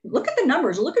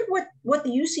numbers. Look at what the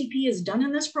UCP has done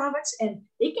in this province, and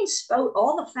they can spout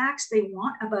all the facts they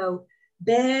want about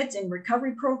beds and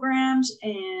recovery programs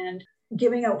and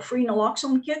giving out free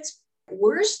naloxone kits.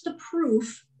 Where's the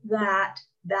proof that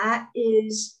that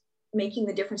is making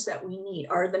the difference that we need?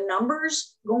 Are the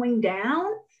numbers going down?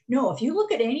 No, if you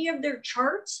look at any of their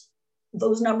charts,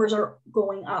 those numbers are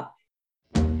going up.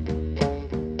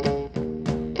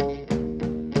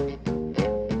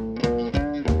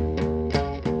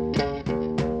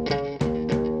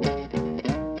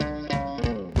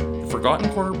 Forgotten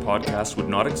Corner podcast would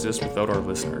not exist without our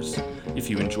listeners. If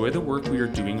you enjoy the work we are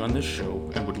doing on this show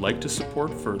and would like to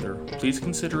support further, please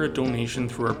consider a donation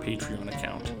through our Patreon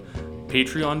account,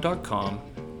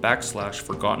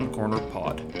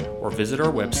 patreon.com/ForgottenCornerPod, or visit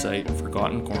our website,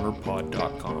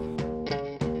 ForgottenCornerPod.com.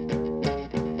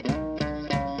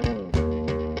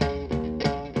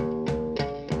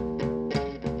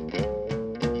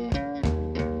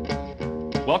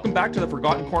 Welcome back to the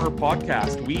Forgotten Corner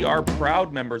podcast. We are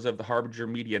proud members of the Harbinger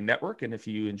Media Network, and if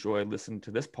you enjoy listening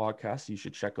to this podcast, you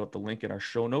should check out the link in our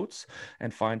show notes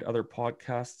and find other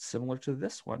podcasts similar to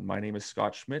this one. My name is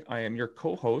Scott Schmidt. I am your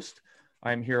co-host.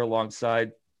 I am here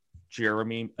alongside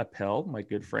Jeremy Appel, my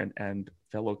good friend and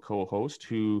fellow co-host,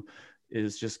 who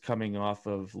is just coming off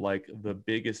of like the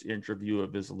biggest interview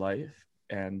of his life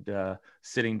and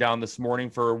sitting down this morning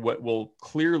for what will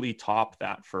clearly top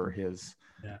that for his...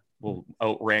 Yeah. We'll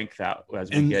outrank that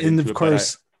as we get into it. And of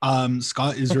course,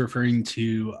 Scott is referring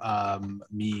to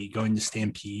me going to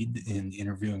Stampede and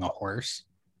interviewing a horse.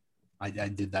 I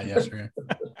did that yesterday.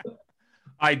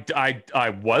 I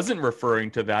wasn't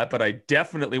referring to that, but I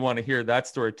definitely want to hear that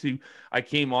story too. I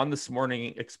came on this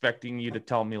morning expecting you to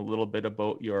tell me a little bit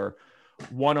about your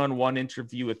one-on-one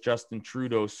interview with Justin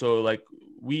Trudeau. So like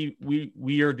we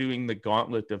are doing the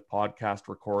gauntlet of podcast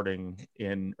recording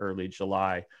in early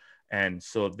July. And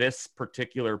so this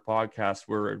particular podcast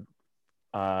we're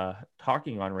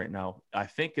talking on right now, I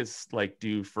think is like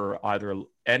due for either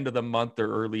end of the month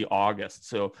or early August.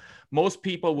 So most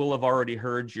people will have already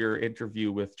heard your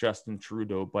interview with Justin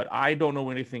Trudeau, but I don't know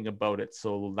anything about it.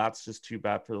 So that's just too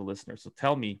bad for the listener. So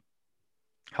tell me,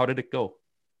 how did it go?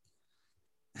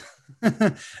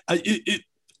 I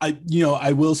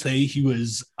will say he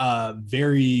was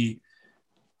very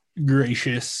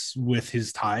gracious with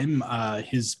his time.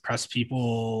 His press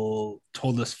people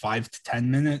told us 5 to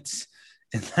 10 minutes,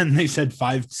 and then they said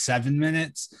 5 to 7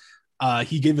 minutes.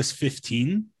 He gave us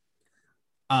 15.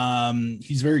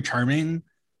 He's very charming.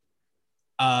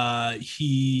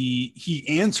 He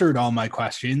answered all my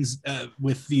questions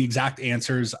with the exact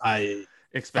answers I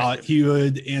thought he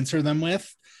would answer them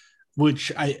with,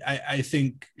 which I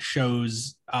think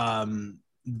shows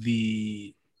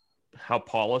how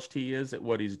polished he is at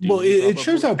what he's doing. Well, it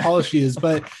shows how polished he is,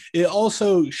 but it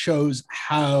also shows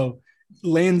how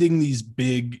landing these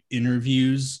big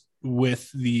interviews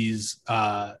with these,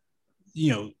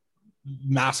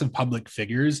 massive public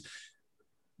figures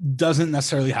doesn't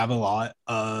necessarily have a lot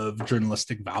of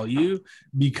journalistic value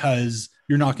because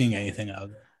you're not getting anything out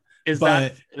of it.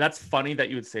 That's funny that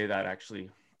you would say that, actually,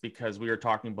 because we were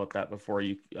talking about that before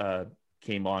you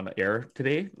came on air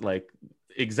today. Like,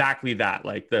 exactly that,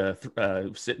 like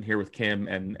the sitting here with Kym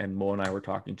and Mo and I were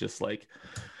talking, just like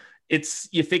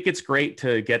you think it's great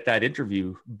to get that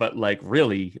interview, but like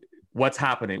really what's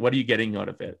happening, what are you getting out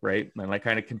of it, right? And I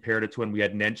kind of compared it to when we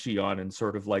had Nenshi on, and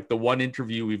sort of like the one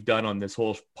interview we've done on this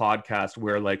whole podcast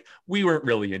where like we weren't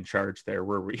really in charge there,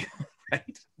 were we?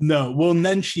 Right? No, well,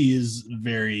 Nenshi is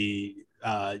very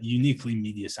uniquely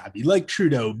media savvy, like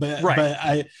Trudeau, but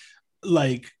right.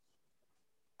 But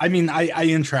I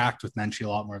interact with Nenshi a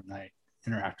lot more than I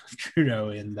interact with Trudeau,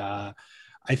 and I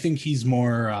think he's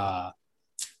more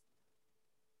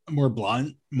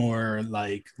blunt, more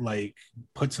like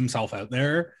puts himself out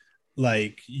there.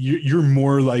 Like you're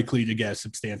more likely to get a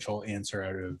substantial answer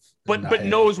out of, but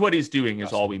knows what he's doing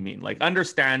is all we mean. Like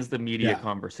understands the media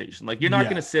conversation. Like you're not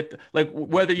going to sit, like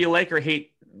whether you like or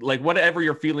hate, like whatever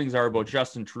your feelings are about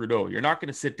Justin Trudeau, you're not going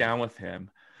to sit down with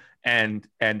him and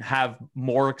have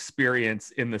more experience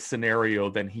in the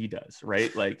scenario than he does,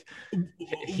 right? Like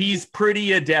he's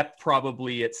pretty adept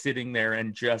probably at sitting there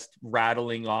and just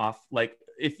rattling off. Like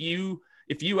if you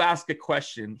ask a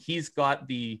question, he's got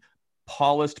the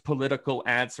polished political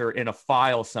answer in a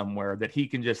file somewhere that he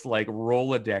can just like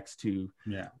Rolodex to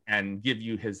and give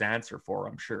you his answer for,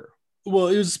 I'm sure. Well,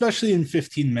 it was especially in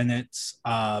 15 minutes.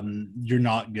 You're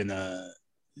not gonna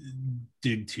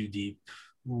dig too deep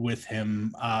with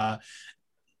him. I'm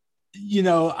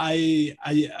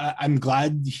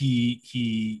glad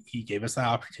he gave us that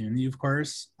opportunity, of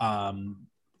course.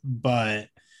 But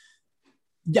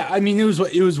Yeah, I mean, it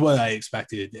was what I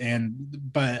expected,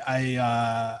 but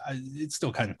it's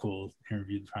still kind of cool to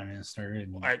interview the prime minister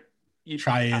and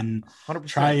try and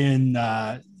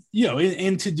 100%.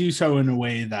 And to do so in a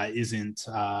way that isn't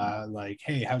like,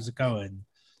 hey, how's it going?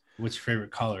 What's your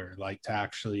favorite color? Like to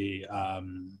actually,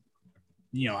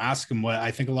 ask him what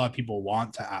I think a lot of people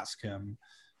want to ask him.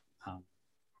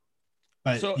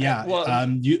 But so, yeah, well,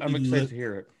 I'm excited to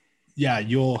hear it. Yeah,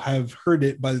 you'll have heard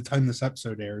it by the time this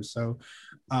episode airs. So,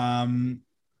 well,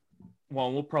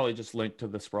 we'll probably just link to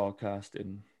this broadcast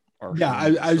in our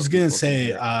yeah, I was gonna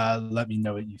say, let me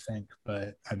know what you think,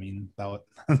 but I mean,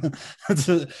 that's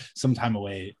some time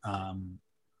away.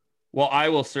 Well, I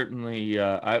will certainly.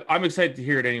 I'm excited to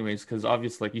hear it anyways, because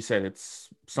obviously, like you said, it's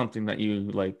something that you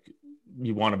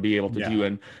want to be able to do.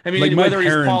 And I mean, like whether my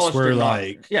parents he's were not,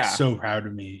 like, yeah, so proud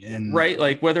of me, and right,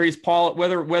 like whether he's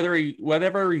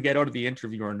whatever you get out of the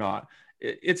interview or not,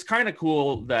 it's kind of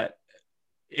cool that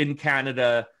in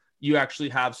Canada you actually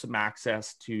have some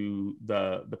access to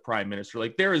the prime minister.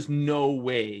 Like there is no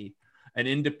way an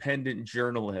independent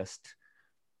journalist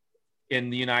in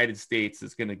the United States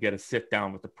is going to get a sit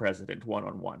down with the president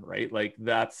one-on-one, right? Like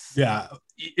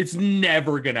it's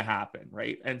never going to happen,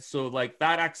 right? And so like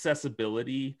that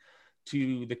accessibility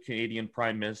to the Canadian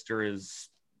prime minister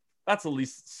that's at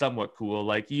least somewhat cool.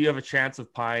 Like you have a chance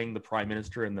of pieing the prime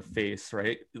minister in the face,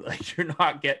 right? Like you're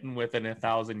not getting within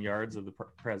 1,000 yards of the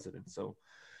president. So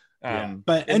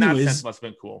but in anyways, that sense, must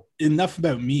have been cool. Enough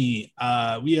about me.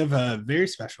 We have a very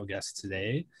special guest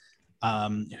today.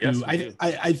 Who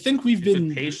I think we've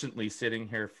been patiently sitting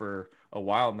here for a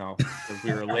while now because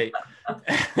we were late.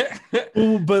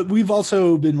 Well, but we've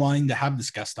also been wanting to have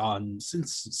this guest on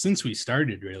since we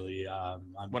started, really.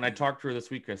 When I talked to her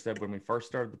this week, I said when we first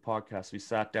started the podcast, we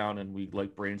sat down and we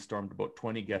like brainstormed about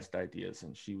 20 guest ideas,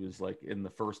 and she was like in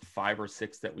the first 5 or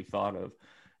 6 that we thought of,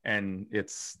 and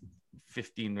it's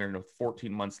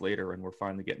 14 months later, and we're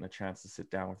finally getting a chance to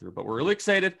sit down with her. But we're really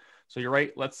excited. So you're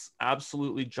right. Let's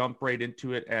absolutely jump right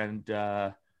into it. And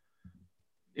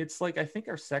it's like I think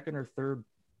our second or third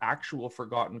actual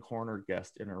Forgotten Corner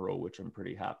guest in a row, which I'm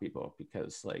pretty happy about,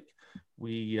 because like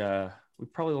we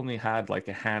probably only had like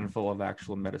a handful of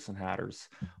actual medicine hatters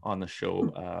on the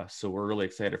show. So we're really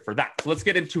excited for that. So let's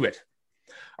get into it.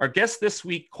 Our guest this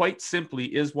week, quite simply,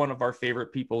 is one of our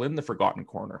favorite people in the Forgotten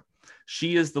Corner.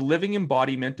 She is the living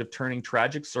embodiment of turning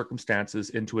tragic circumstances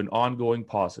into an ongoing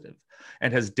positive,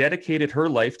 and has dedicated her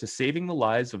life to saving the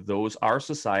lives of those our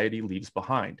society leaves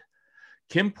behind.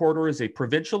 Kym Porter is a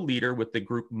provincial leader with the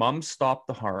group Mums Stop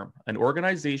the Harm, an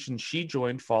organization she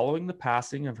joined following the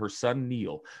passing of her son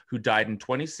Neil, who died in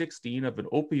 2016 of an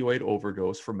opioid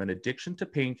overdose from an addiction to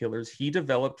painkillers he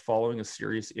developed following a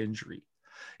serious injury.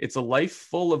 It's a life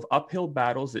full of uphill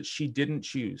battles that she didn't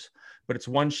choose, but it's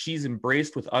one she's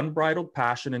embraced with unbridled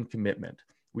passion and commitment.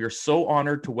 We are so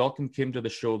honored to welcome Kym to the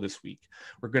show this week.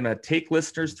 We're going to take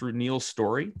listeners through Neil's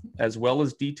story, as well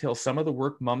as detail some of the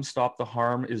work Mums Stop the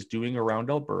Harm is doing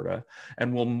around Alberta,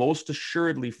 and we'll most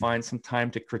assuredly find some time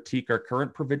to critique our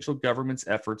current provincial government's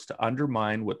efforts to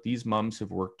undermine what these mums have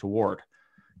worked toward.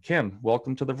 Kym,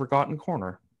 welcome to the Forgotten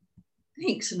Corner.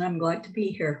 Thanks, and I'm glad to be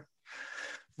here.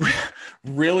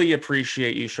 Really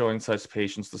appreciate you showing such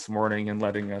patience this morning and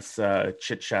letting us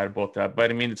chit chat about that. But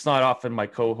I mean, it's not often my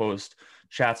co-host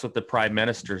chats with the prime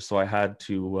minister, so I had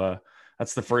to.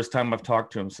 That's the first time I've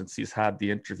talked to him since he's had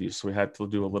the interview, so we had to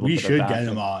do a little. We should get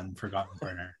him on Forgotten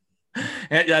Corner.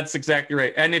 And that's exactly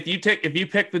right. And if you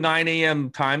pick the 9 a.m.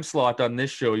 time slot on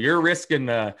this show, you're risking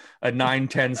a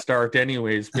 9:10 start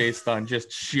anyways, based on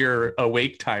just sheer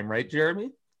awake time, right,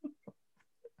 Jeremy?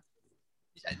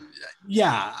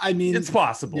 Yeah, I mean, it's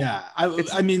possible. Yeah,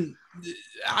 I mean,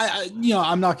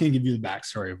 I'm not going to give you the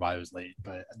backstory of why I was late,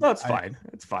 but that's fine.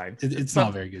 It's fine. It's not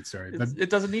a very good story, but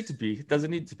it doesn't need to be. It doesn't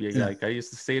need to be. Yeah. Like I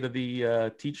used to say to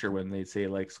the teacher when they say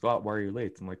like, Scott, why are you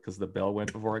late? I'm like, because the bell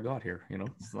went before I got here. You know,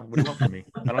 it's like, what do you want from me?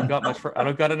 I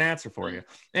don't got an answer for you.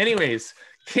 Anyways,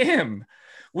 Kym,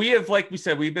 we have, like we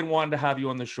said, we've been wanting to have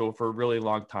you on the show for a really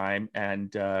long time,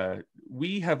 and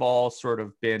we have all sort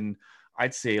of been,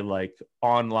 I'd say, like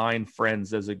online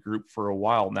friends as a group for a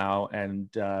while now, and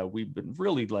we've been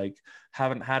really like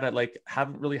haven't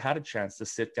really had a chance to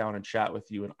sit down and chat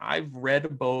with you. And I've read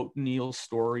about Neil's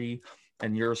story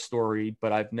and your story,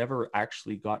 but I've never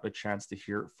actually got a chance to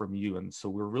hear it from you. And so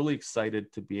we're really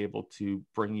excited to be able to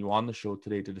bring you on the show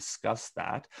today to discuss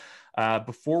that.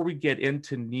 Before we get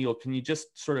into Neil, can you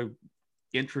just sort of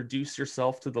introduce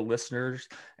yourself to the listeners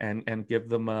and give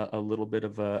them a little bit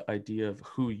of an idea of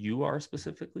who you are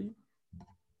specifically?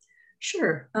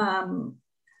 Sure. I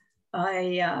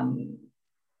am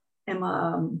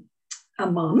a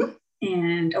mom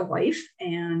and a wife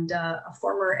and a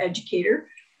former educator.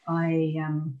 I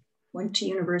went to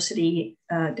university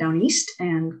down east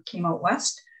and came out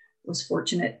west. Was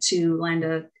fortunate to land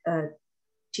a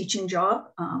teaching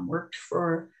job, worked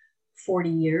for 40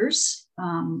 years.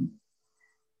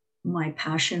 My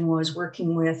passion was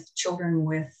working with children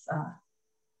with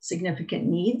significant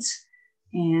needs.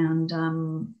 And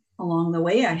along the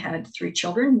way, I had 3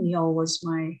 children. Neil was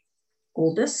my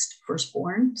oldest,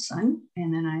 firstborn son.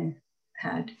 And then I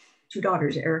had 2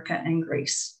 daughters, Erica and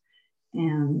Grace.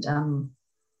 And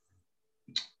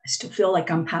I still feel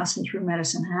like I'm passing through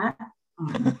Medicine Hat.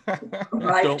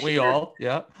 Don't we all?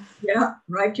 Yeah. Yeah.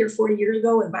 Arrived here 40 years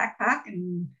ago with a backpack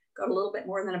and got a little bit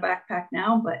more than a backpack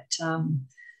now, but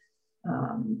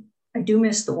I do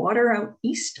miss the water out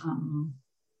east.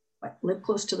 I live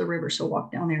close to the river, so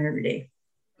walk down there every day.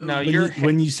 Now,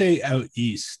 when you say out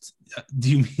east,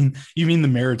 do you mean the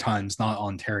Maritimes, not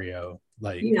Ontario?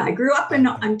 Like, yeah, I grew up in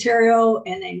Ontario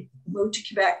and then moved to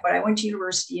Quebec, but I went to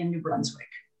university in New Brunswick.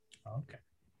 Okay.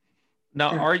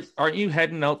 Now, aren't you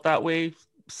heading out that way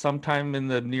sometime in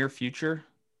the near future?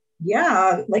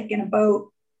 Yeah, like in about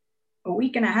a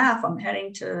week and a half, I'm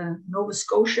heading to Nova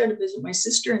Scotia to visit my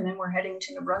sister, and then we're heading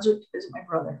to New Brunswick to visit my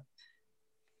brother.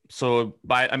 So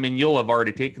you'll have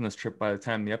already taken this trip by the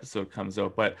time the episode comes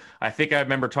out, but I think I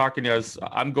remember talking to you.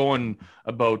 I'm going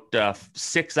about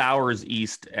 6 hours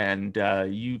east, and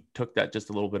you took that just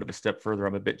a little bit of a step further.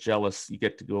 I'm a bit jealous. You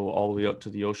get to go all the way out to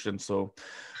the ocean. So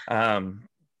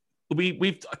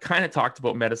we've kind of talked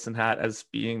about Medicine Hat as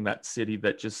being that city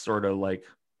that just sort of like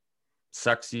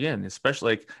sucks you in,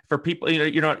 especially like for people,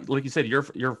 you're not, like you said,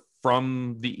 you're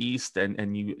from the east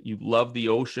and you love the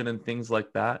ocean and things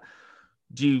like that.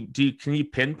 Can you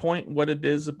pinpoint what it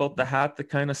is about the Hat that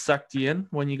kind of sucked you in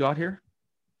when you got here?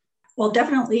 Well,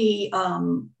 definitely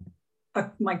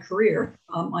my career.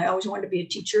 I always wanted to be a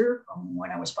teacher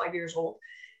when I was 5 years old,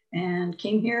 and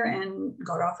came here and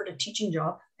got offered a teaching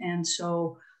job. And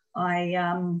so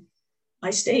I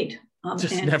stayed.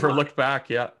 Just never looked back.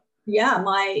 Yeah. Yeah,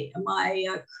 my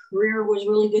career was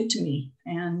really good to me,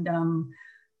 and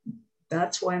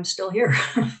that's why I'm still here.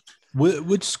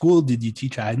 Which school did you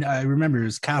teach at? I remember it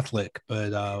was Catholic,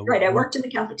 but right. I worked in the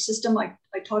Catholic system. I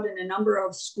taught in a number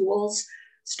of schools.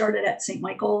 Started at St.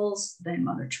 Michael's, then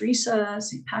Mother Teresa,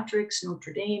 St. Patrick's,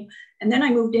 Notre Dame, and then I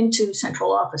moved into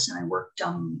central office and I worked.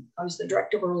 I was the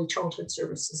director of early childhood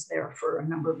services there for a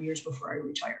number of years before I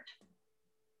retired.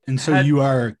 And so you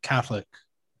are Catholic.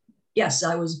 Yes,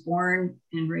 I was born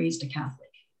and raised a Catholic.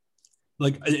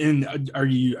 Like, and are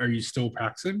you still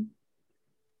practicing?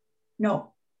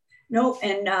 No.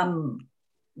 And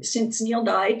since Neil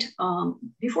died,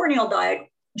 before Neil died,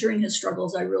 during his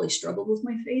struggles, I really struggled with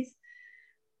my faith,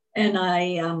 and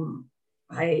I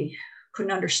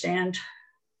couldn't understand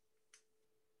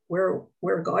where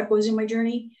God was in my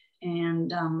journey.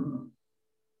 And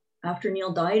after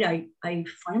Neil died, I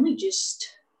finally just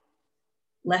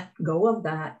let go of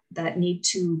that need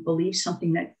to believe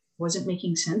something that wasn't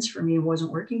making sense for me,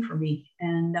 wasn't working for me.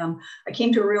 And I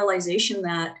came to a realization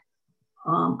that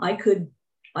I could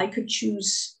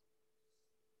choose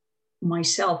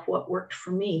myself what worked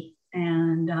for me.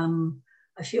 And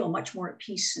I feel much more at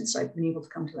peace since I've been able to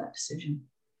come to that decision.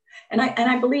 And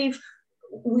I believe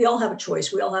we all have a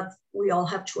choice. We all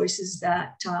have choices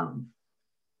that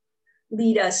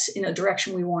lead us in a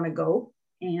direction we want to go,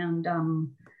 and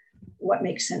what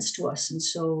makes sense to us. And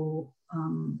so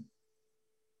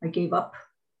I gave up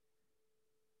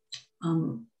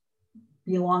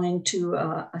belonging to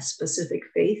a specific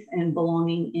faith and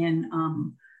belonging in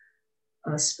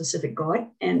a specific God.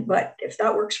 But if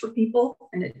that works for people,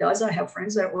 and it does, I have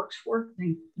friends that it works for,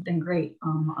 then great.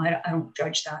 I don't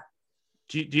judge that.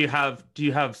 Do you have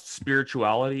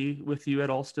spirituality with you at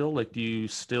all still? Like, do you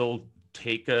still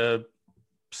take a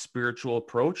spiritual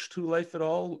approach to life at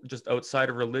all, just outside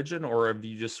of religion, or have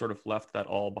you just sort of left that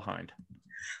all behind?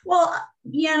 Well,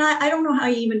 yeah, and I don't know how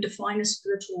you even define a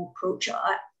spiritual approach.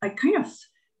 I kind of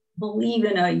believe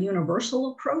in a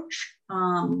universal approach.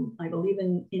 I believe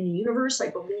in the universe. I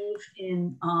believe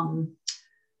in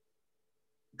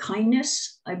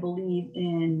kindness. I believe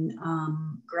in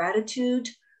gratitude.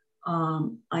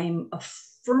 I'm a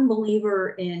firm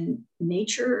believer in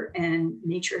nature, and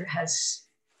nature has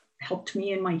helped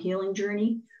me in my healing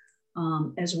journey,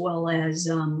 as well as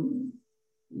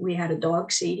we had a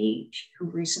dog, Sadie, who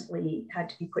recently had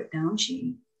to be put down.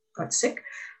 She got sick,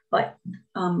 but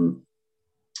I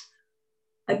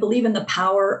believe in the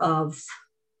power of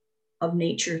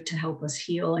nature to help us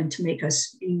heal and to make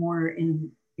us be more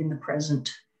in the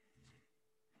present.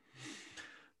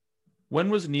 When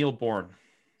was Neil born?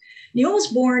 Neil was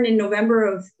born in November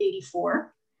of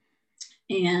 '84.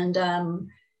 And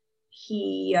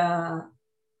he,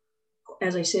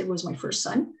 as I said, was my first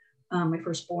son, my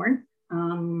firstborn.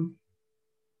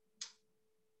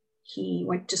 He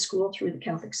went to school through the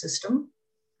Catholic system.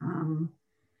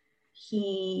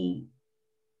 He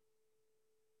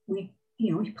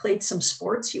played some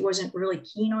sports. He wasn't really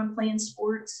keen on playing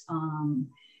sports.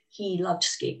 He loved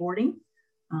skateboarding.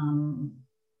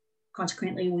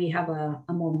 Consequently, we have a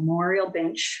memorial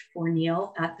bench for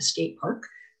Neil at the skate park.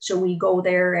 So we go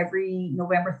there every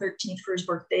November 13th for his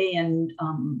birthday, and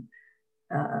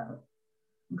a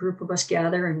group of us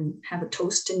gather and have a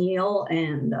toast to Neil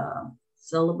and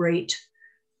celebrate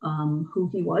who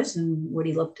he was and what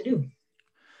he loved to do.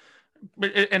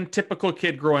 And typical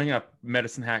kid growing up,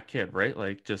 Medicine Hat kid, right?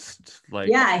 Like, just like,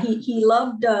 yeah, he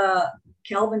loved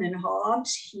Calvin and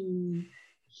Hobbes. He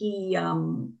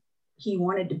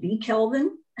wanted to be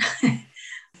Calvin.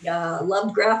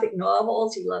 Loved graphic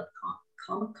novels. He loved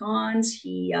Comic Cons.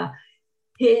 He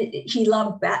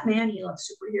loved Batman. He loved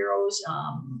superheroes.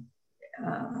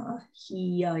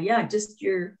 Just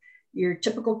your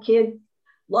typical kid.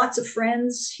 Lots of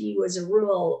friends. He was a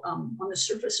real, on the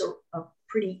surface, a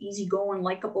pretty easygoing,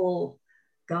 likable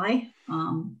guy.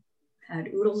 Had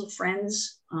oodles of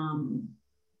friends.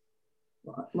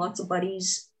 Lots of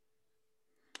buddies.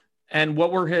 And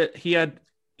what were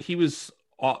he was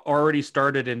already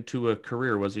started into a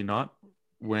career, was he not,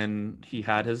 when he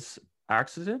had his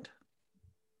accident?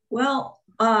 Well,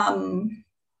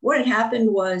 what had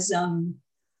happened was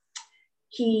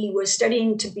he was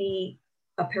studying to be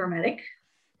a paramedic.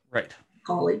 Right.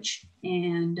 College.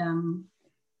 And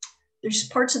there's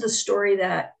parts of the story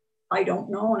that I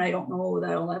don't know, and I don't know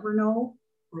that I'll ever know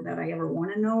or that I ever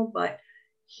want to know, but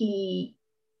he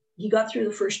got through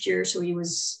the first year, so he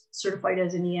was certified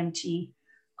as an EMT.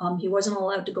 He wasn't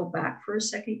allowed to go back for a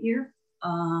second year.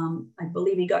 I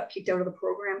believe he got kicked out of the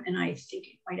program, and I think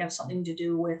it might have something to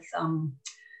do with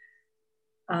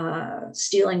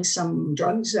stealing some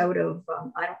drugs out of,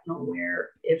 I don't know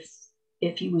where,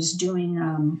 if he was doing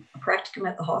a practicum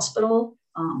at the hospital.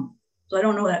 So I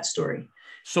don't know that story.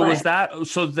 So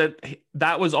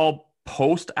that was all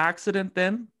post-accident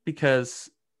then? Because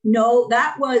no,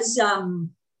 that was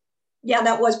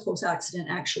that was post-accident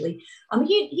actually.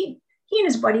 He and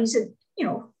his buddies had,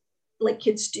 like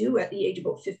kids do at the age of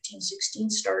about 15, 16,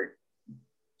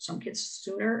 some kids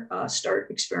sooner,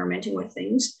 start experimenting with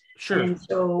things. Sure. And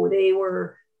so they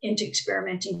were into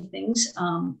experimenting things.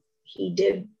 He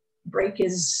did break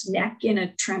his neck in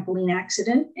a trampoline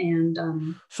accident.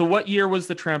 And so what year was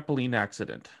the trampoline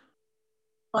accident?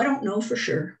 I don't know for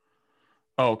sure.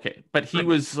 Oh, okay. But he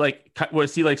was like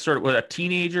sort of a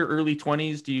teenager, early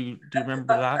 20s? Do you remember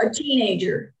that? A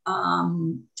teenager.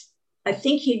 I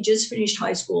think he had just finished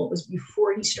high school. It was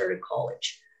before he started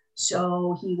college.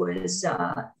 So he was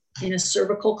in a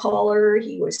cervical collar.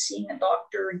 He was seeing a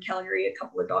doctor in Calgary, a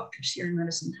couple of doctors here in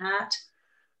Medicine Hat.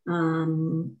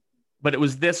 But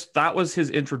that was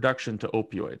his introduction to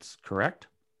opioids, correct?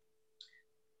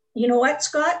 You know what,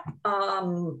 Scott?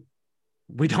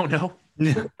 We don't know.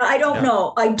 I don't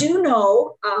know. I do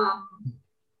know.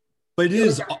 But it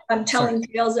is. I'm telling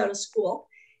tales out of school.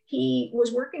 He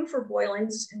was working for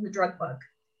Boylan's in the drug bug,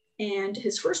 and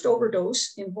his first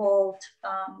overdose involved,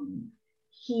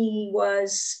 he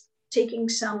was taking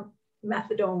some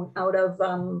methadone out of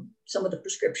some of the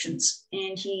prescriptions,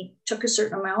 and he took a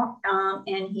certain amount,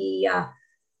 and he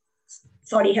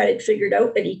thought he had it figured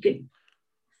out, that he could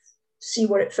see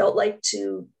what it felt like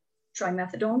to try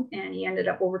methadone, and he ended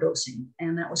up overdosing,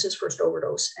 and that was his first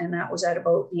overdose, and that was at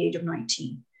about the age of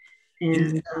 19.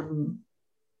 And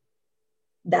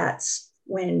that's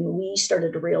when we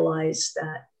started to realize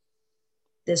that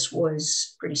this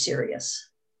was pretty serious.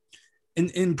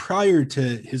 And prior to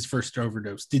his first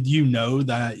overdose, did you know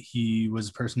that he was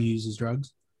a person who uses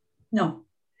drugs? No.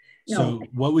 So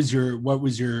what was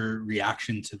your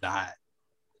reaction to that?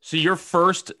 So your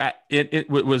first, it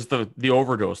was the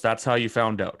overdose. That's how you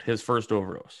found out, his first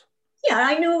overdose. Yeah,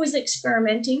 I knew it was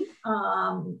experimenting,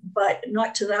 but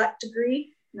not to that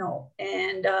degree. No.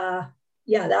 And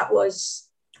that was,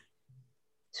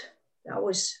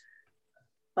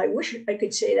 I wish I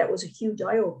could say that was a huge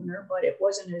eye opener, but it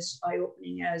wasn't as eye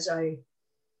opening as I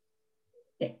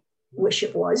wish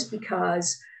it was,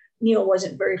 because Neil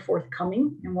wasn't very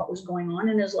forthcoming in what was going on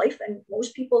in his life. And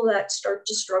most people that start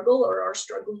to struggle or are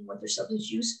struggling with their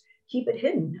substance use keep it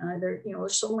hidden.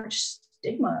 There's so much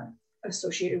stigma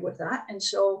associated with that. And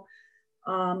so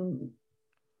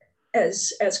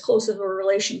as close of a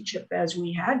relationship as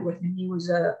we had with him, he was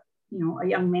a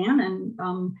young man,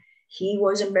 and he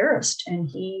was embarrassed, and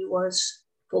he was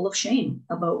full of shame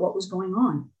about what was going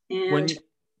on. And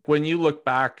when you look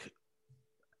back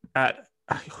at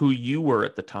who you were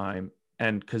at the time,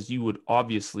 and because you would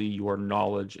obviously your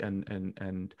knowledge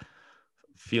and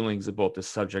feelings about this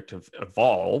subject have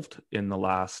evolved in the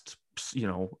last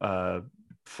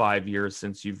 5 years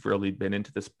since you've really been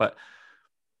into this, but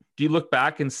do you look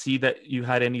back and see that you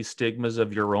had any stigmas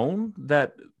of your own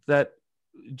that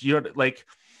do you like,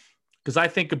 because I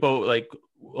think about like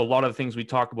a lot of the things we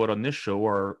talk about on this show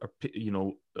are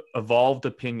evolved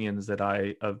opinions that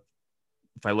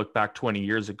if I look back 20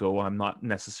 years ago, I'm not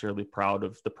necessarily proud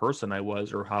of the person I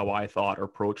was or how I thought or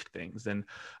approached things. And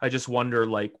I just wonder,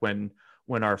 like, when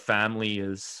our family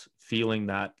is feeling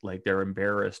that, like, they're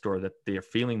embarrassed or that they're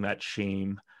feeling that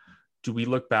shame, do we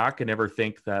look back and ever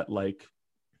think that, like,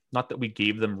 not that we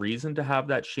gave them reason to have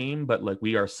that shame, but like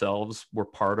we ourselves were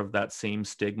part of that same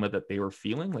stigma that they were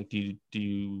feeling? Like,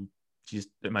 am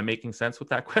I making sense with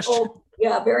that question? Oh,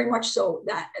 yeah, very much so.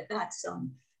 That's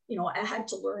I had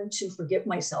to learn to forgive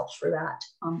myself for that.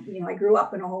 I grew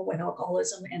up in a home with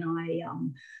alcoholism, and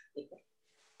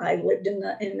I lived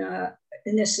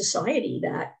in this society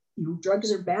that drugs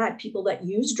are bad. People that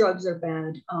use drugs are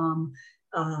bad.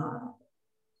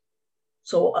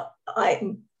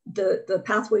 The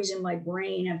pathways in my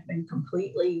brain have been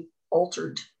completely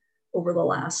altered over the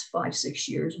last 5-6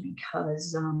 years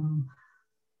because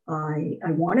I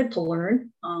wanted to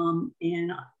learn,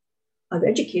 and I've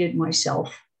educated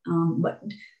myself. But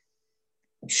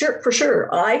for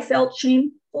sure, I felt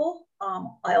shameful.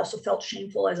 I also felt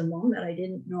shameful as a mom that I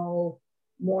didn't know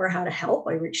more how to help.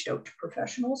 I reached out to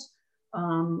professionals.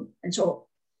 And so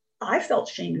I felt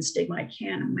shame and stigma. I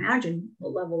can't imagine the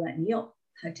level that Neil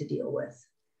had to deal with.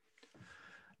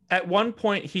 At one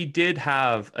point, he did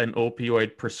have an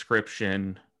opioid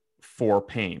prescription for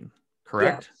pain,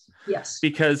 correct? Yes.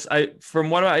 Because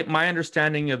my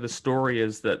understanding of the story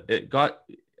is that it got,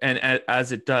 and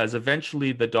as it does,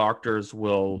 eventually the doctors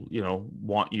will,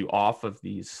 want you off of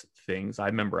these things. I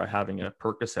remember having a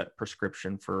Percocet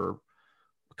prescription for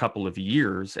a couple of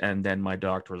years, and then my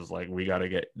doctor was like, "We got to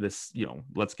get this,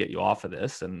 let's get you off of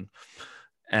this," and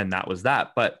that was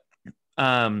that. But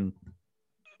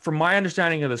from my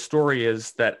understanding of the story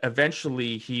is that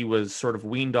eventually he was sort of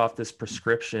weaned off this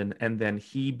prescription, and then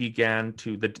he began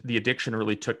to, the addiction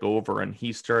really took over, and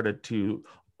he started to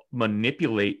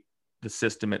manipulate the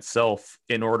system itself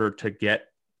in order to get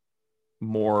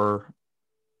more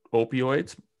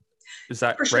opioids. Is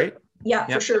that right? Yeah,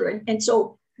 for sure. And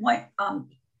so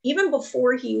even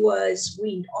before he was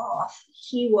weaned off,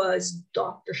 he was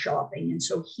doctor shopping. And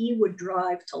so he would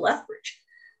drive to Lethbridge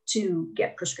to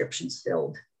get prescriptions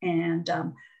filled. And,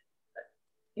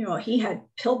 he had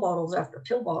pill bottles after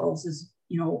pill bottles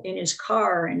in his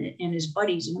car, and his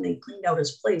buddies, when they cleaned out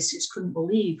his place, just couldn't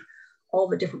believe all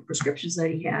the different prescriptions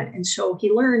that he had. And so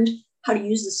he learned how to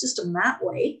use the system that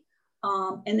way.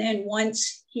 And then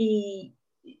once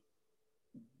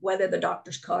whether the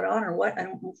doctors caught on or what, I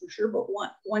don't know for sure, but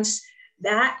once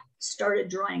that started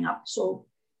drying up, so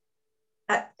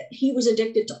he was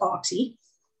addicted to Oxy.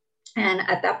 And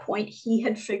at that point, he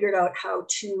had figured out how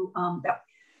to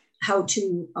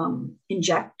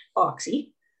inject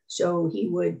Oxy. So he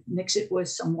would mix it with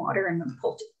some water and then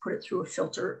put it through a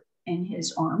filter in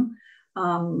his arm.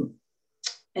 And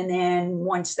then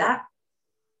once that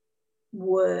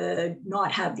would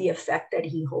not have the effect that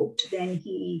he hoped, then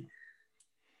he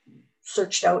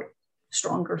searched out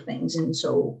stronger things. And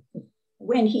so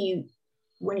when he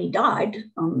died,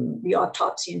 the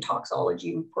autopsy and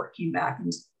toxicology report came back,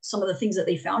 and some of the things that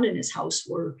they found in his house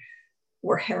were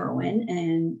heroin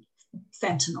and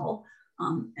fentanyl.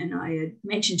 And I had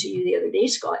mentioned to you the other day,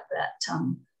 Scott, that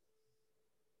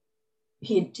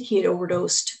he had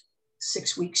overdosed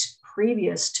 6 weeks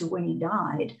previous to when he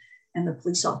died. And the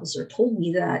police officer told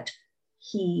me that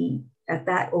at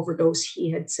that overdose,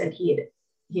 he had said he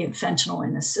had fentanyl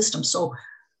in his system. So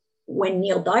when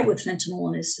Neil died with fentanyl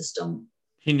in his system,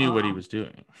 he knew what he was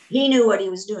doing. He knew what he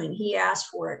was doing. He asked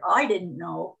for it. I didn't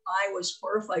know. I was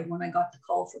horrified when I got the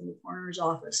call from the coroner's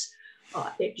office.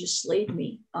 It just slayed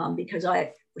me because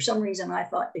for some reason, I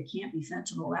thought it can't be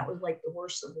fentanyl. That was like the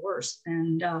worst of the worst.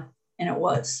 And it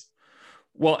was.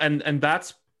 Well, and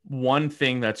that's one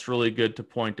thing that's really good to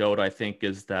point out, I think,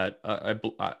 is that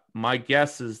my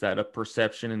guess is that a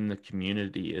perception in the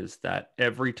community is that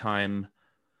every time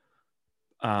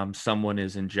someone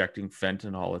is injecting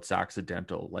fentanyl, it's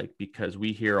accidental, like, because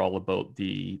we hear all about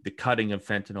the cutting of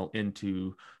fentanyl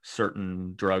into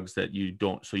certain drugs that you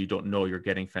don't know you're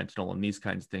getting fentanyl and these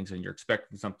kinds of things, and you're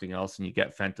expecting something else and you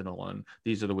get fentanyl, and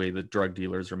these are the way the drug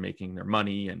dealers are making their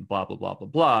money and blah, blah, blah, blah,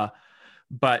 blah.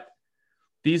 But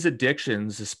these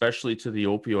addictions, especially to the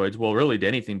opioids, well, really to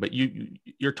anything, but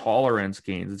your tolerance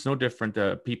gains. It's no different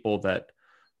to people that,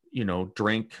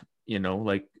 drink,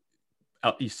 like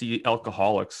you see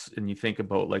alcoholics and you think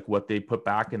about like what they put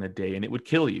back in a day, and it would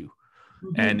kill you.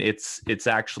 Mm-hmm. And it's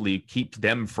actually keeps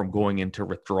them from going into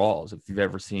withdrawals. If you've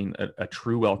ever seen a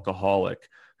true alcoholic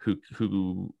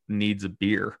who needs a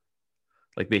beer,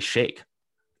 like they shake,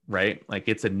 right? Like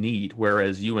it's a need.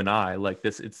 Whereas you and I, like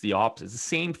this, it's the opposite. It's the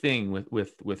same thing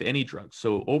with any drug.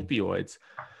 So opioids,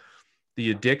 the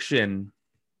addiction,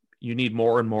 you need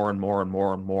more and more and more and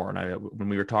more and more. And when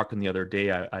we were talking the other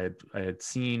day, I had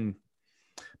seen,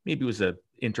 maybe it was a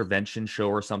intervention show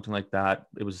or something like that.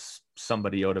 It was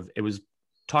somebody it was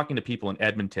talking to people in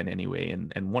Edmonton anyway.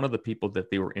 And one of the people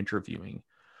that they were interviewing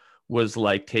was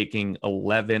like taking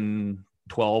 11,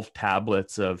 12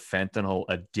 tablets of fentanyl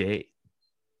a day.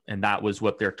 And that was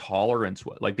what their tolerance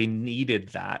was. Like they needed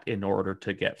that in order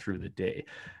to get through the day.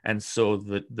 And so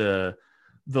the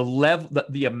level,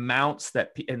 the amounts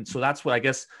and so that's what I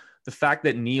guess the fact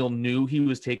that Neil knew he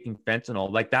was taking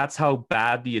fentanyl, like that's how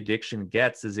bad the addiction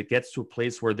gets, is it gets to a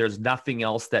place where there's nothing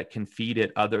else that can feed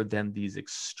it other than these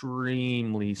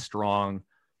extremely strong,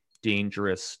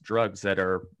 dangerous drugs that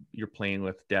you're playing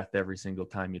with death every single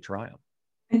time you try them.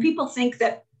 And people think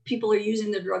that people are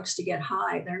using the drugs to get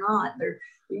high. They're not. They're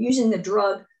using the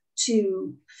drug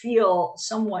to feel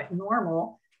somewhat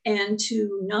normal and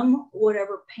to numb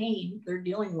whatever pain they're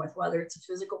dealing with, whether it's a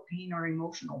physical pain or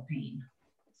emotional pain.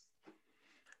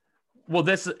 Well,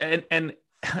 this and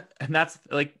that's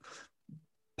like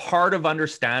part of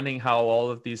understanding how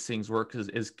all of these things work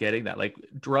is getting that. Like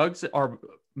drugs are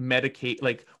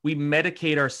like we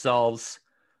medicate ourselves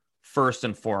first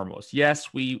and foremost.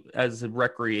 Yes, we, as a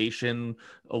recreation,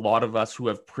 a lot of us who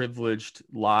have privileged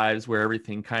lives where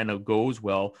everything kind of goes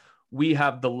well, we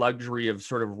have the luxury of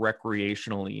sort of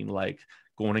recreationally, like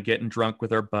going to getting drunk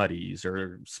with our buddies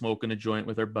or smoking a joint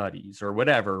with our buddies or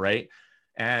whatever, right?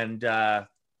 And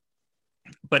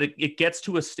but it gets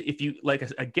to if you like,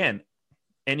 again,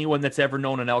 anyone that's ever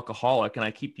known an alcoholic, and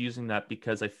I keep using that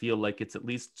because I feel like it's at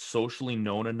least socially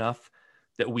known enough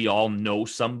that we all know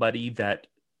somebody that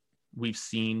we've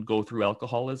seen go through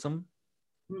alcoholism.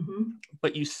 Mm-hmm.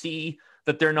 But you see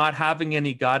that they're not having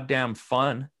any goddamn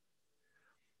fun.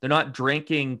 They're not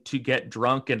drinking to get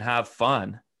drunk and have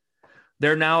fun.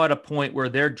 They're now at a point where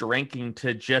they're drinking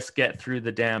to just get through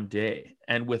the damn day.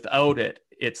 And without it,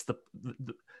 it's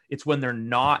when they're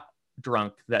not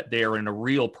drunk that they're in a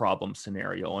real problem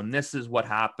scenario. And this is what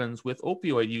happens with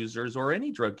opioid users or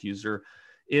any drug user,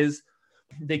 is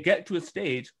they get to a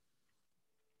stage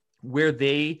where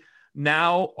they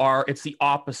now it's the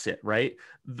opposite, right?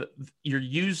 You're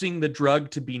using the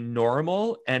drug to be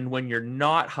normal. And when you're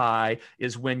not high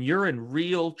is when you're in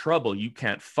real trouble. You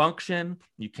can't function,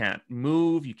 you can't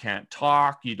move, you can't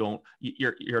talk,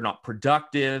 you're not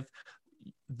productive.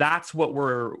 That's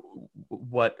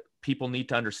what people need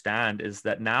to understand, is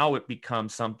that now it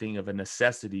becomes something of a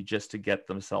necessity just to get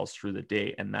themselves through the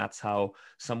day. And that's how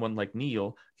someone like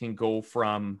Neil can go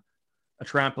from a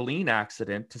trampoline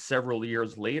accident to several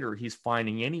years later, he's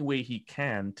finding any way he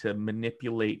can to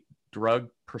manipulate drug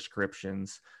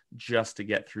prescriptions just to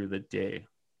get through the day.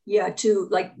 Yeah, to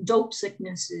like dope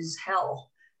sickness is hell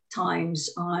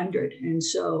times 100. And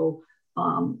so,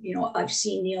 I've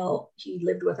seen Neil, he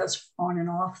lived with us on and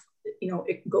off,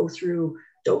 it go through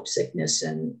dope sickness,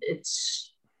 and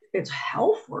it's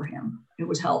hell for him.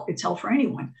 It's hell for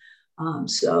anyone.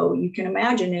 So you can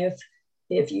imagine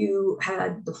if you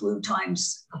had the flu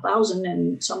times 1,000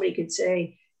 and somebody could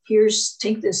say,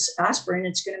 take this aspirin,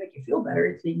 it's going to make you feel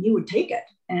better, then you would take it.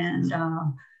 And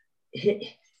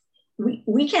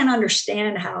we can't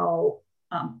understand how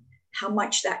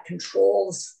much that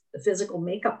controls the physical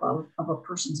makeup of a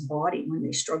person's body when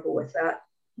they struggle with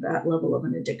that level of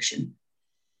an addiction.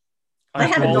 I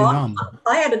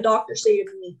had a doctor say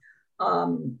to me,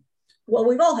 well,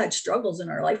 we've all had struggles in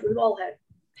our life. We've all had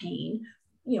pain.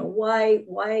 Why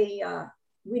we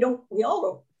all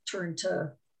don't turn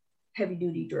to heavy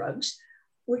duty drugs,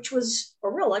 which was a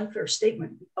real unfair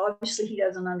statement. Obviously he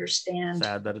doesn't understand.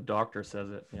 Sad that a doctor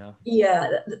says it. Yeah. Yeah.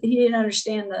 He didn't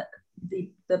understand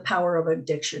the power of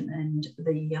addiction. And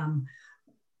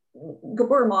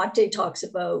Gabor Mate talks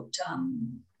about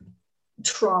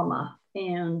trauma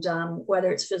and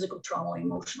whether it's physical trauma or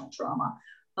emotional trauma.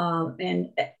 And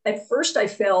at first I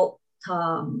felt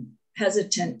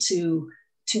hesitant to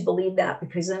believe that,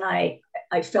 because then I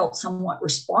felt somewhat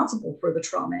responsible for the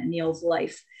trauma in Neil's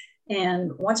life.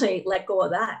 And once I let go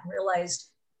of that and realized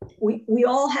we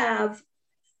all have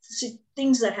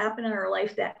things that happen in our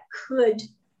life that could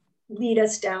lead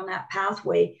us down that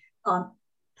pathway.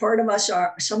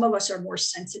 Some of us are more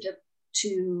sensitive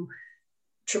to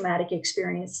traumatic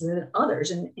experiences than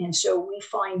others. And so we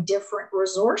find different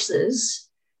resources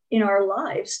in our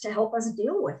lives to help us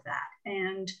deal with that.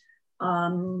 And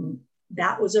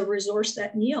that was a resource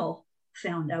that Neil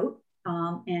found out,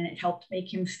 and it helped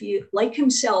make him feel like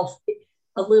himself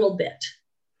a little bit,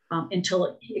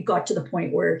 until it got to the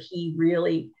point where he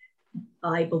really,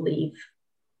 I believe,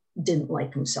 didn't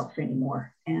like himself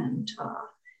anymore and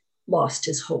lost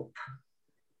his hope.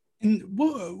 And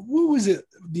what was it,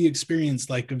 the experience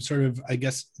like of sort of, I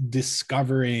guess,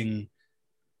 discovering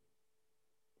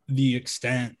the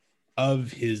extent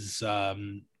of his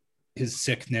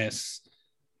sickness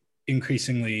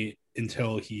increasingly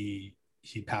until he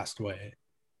passed away?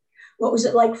 What was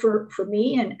it like for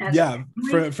me? And as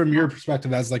from your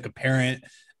perspective as like a parent,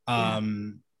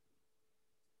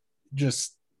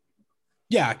 just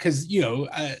because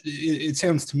it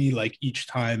sounds to me like each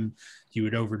time he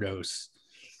would overdose,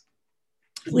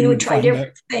 we would try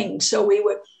different things. So we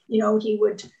would,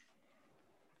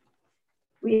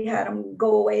 we had him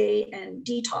go away and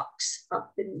detox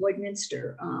up in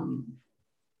Lloydminster.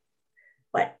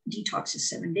 But detox is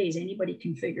 7 days. Anybody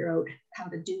can figure out how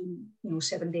to do,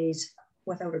 7 days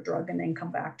without a drug and then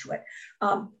come back to it.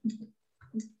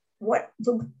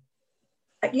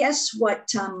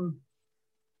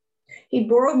 He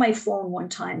borrowed my phone one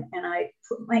time, and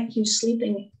he was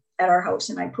sleeping at our house,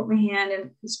 and I put my hand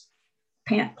in his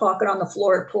pant pocket on the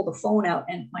floor, pulled the phone out,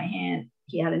 and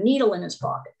he had a needle in his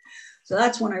pocket. So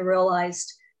that's when I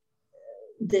realized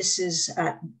this is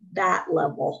at that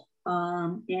level.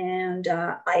 And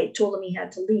I told him he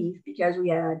had to leave because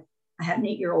I had an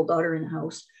 8-year-old daughter in the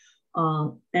house.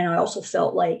 And I also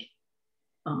felt like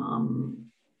I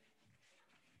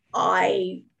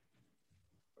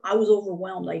was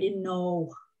overwhelmed. I didn't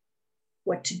know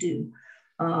what to do.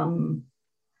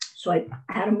 So I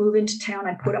had to move into town.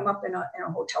 I put him up in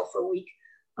a hotel for a week.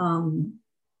 And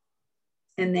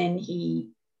then he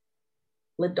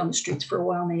lived on the streets for a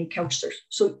while, and then he couch surfed.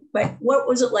 So, but what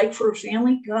was it like for a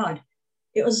family? God,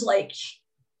 it was like,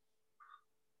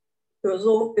 it was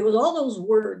all those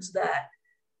words that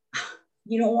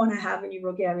you don't want to have in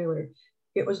your vocabulary.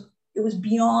 It was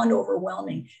beyond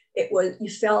overwhelming. I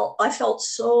felt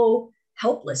so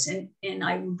helpless, and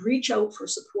I would reach out for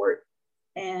support,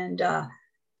 and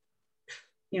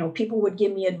people would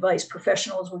give me advice.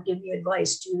 Professionals would give me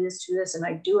advice, do this, and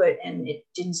I do it, and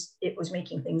it was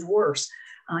making things worse.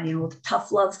 The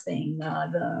tough love thing,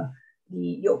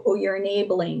 you're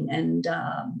enabling, and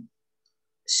I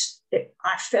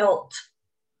felt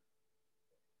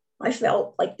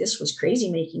like this was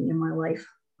crazy making in my life.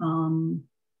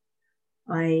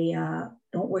 I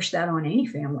don't wish that on any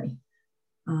family.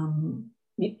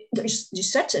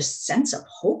 There's such a sense of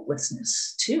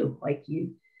hopelessness too. Like it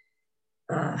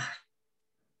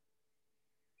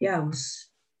was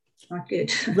not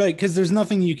good. Right, because there's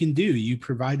nothing you can do. You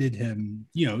provided him,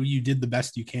 you did the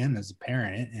best you can as a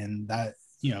parent, and that,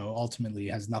 ultimately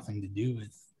has nothing to do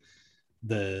with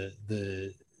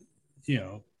the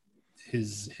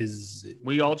his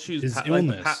we all choose his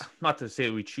illness. Like not to say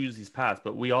we choose these paths,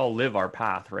 but we all live our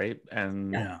path, right?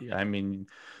 And I mean,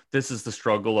 this is the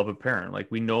struggle of a parent. Like,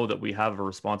 we know that we have a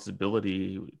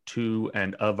responsibility to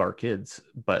and of our kids,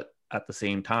 but at the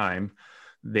same time,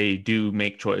 they do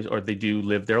make choice, or they do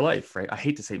live their life, right? I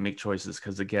hate to say make choices,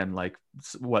 because again, like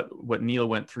what Neil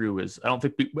went through is, I don't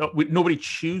think nobody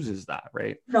chooses that,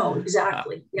 right? No,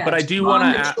 exactly. But I do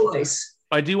want to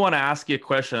ask you a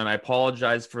question, and I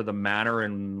apologize for the manner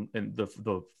and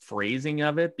the phrasing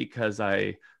of it, because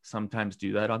I sometimes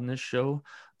do that on this show,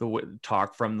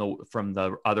 talk from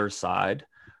the other side.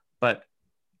 But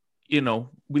we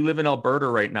live in Alberta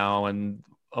right now, and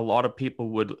a lot of people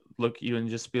would look at you and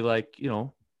just be like,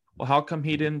 well, how come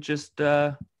he didn't just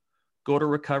go to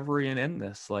recovery and end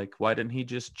this? Like, why didn't he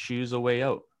just choose a way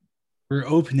out? We're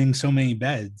opening so many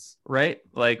beds, right?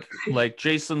 Like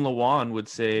Jason Lewan would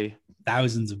say,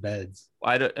 thousands of beds.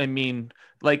 I mean,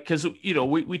 like, because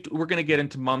we're going to get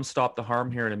into Mom Stop the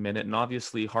Harm here in a minute, and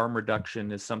obviously harm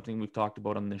reduction is something we've talked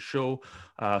about on this show.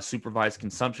 Supervised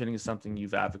consumption is something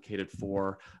you've advocated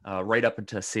for, right up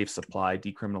into safe supply,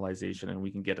 decriminalization, and we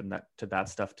can get to that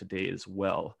stuff today as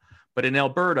well. But in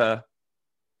Alberta,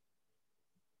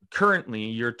 currently,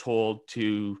 you're told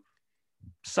to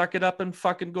suck it up and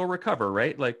fucking go recover,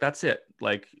 right? Like, that's it.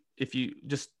 Like, if you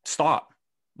just stop.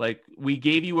 Like, we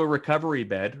gave you a recovery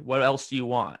bed. What else do you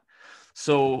want?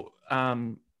 So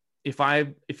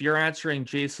if you're answering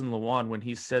Jason Lewan when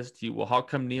he says to you, well, how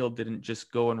come Neil didn't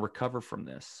just go and recover from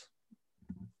this?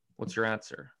 What's your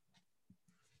answer?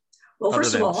 Well,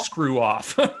 first of all, screw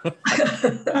off.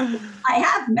 I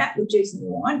have met with Jason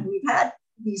Lewan. We've had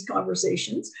these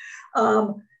conversations.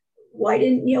 why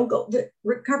didn't Neil go? The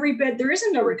recovery bed, there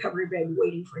isn't a recovery bed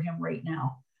waiting for him right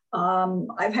now.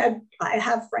 I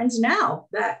have friends now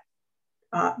that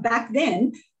back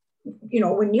then,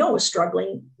 when Neil was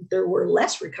struggling, there were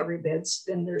less recovery beds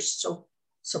than there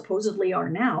supposedly are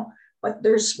now, but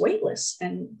there's wait lists,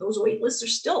 and those wait lists are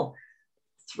still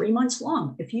 3 months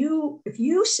long. If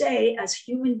you say as a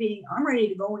human being, I'm ready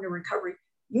to go into recovery,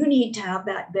 you need to have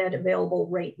that bed available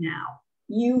right now.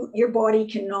 Your body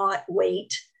cannot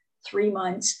wait 3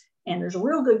 months, and there's a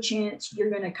real good chance you're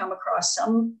going to come across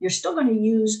you're still going to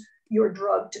use your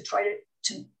drug to try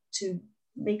to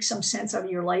make some sense out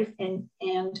of your life,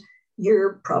 and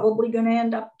you're probably going to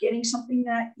end up getting something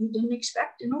that you didn't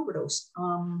expect, an overdose.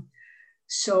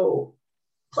 So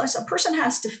plus a person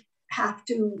have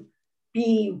to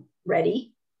be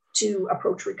ready to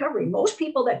approach recovery. Most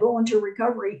people that go into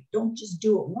recovery don't just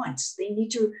do it once. They need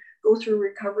to go through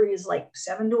recovery is like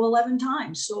 7 to 11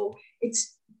 times. So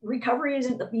recovery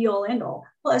isn't the be all end all.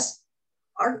 Plus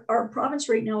our province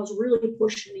right now is really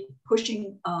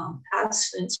pushing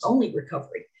abstinence only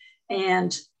recovery.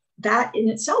 And that in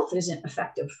itself isn't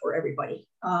effective for everybody.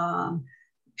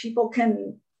 People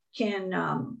can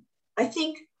I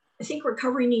think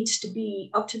recovery needs to be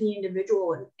up to the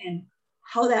individual and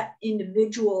how that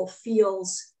individual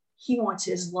feels he wants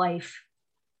his life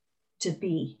to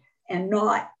be, and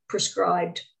not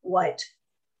prescribed what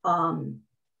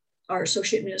our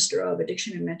Associate Minister of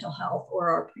Addiction and Mental Health or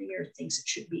our Premier thinks it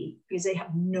should be, because they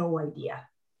have no idea.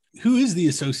 Who is the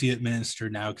Associate Minister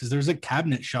now? Because there's a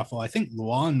cabinet shuffle. I think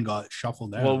Luan got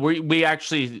shuffled out. Well, we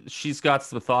actually, she's got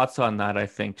some thoughts on that. I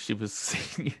think she was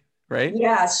saying, right?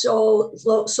 Yeah. So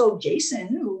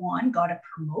Jason Luan got a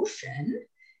promotion.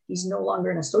 He's no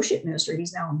longer an associate minister.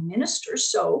 He's now a minister.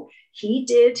 So he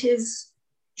did his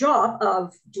job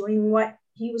of doing what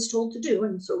he was told to do.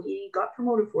 And so he got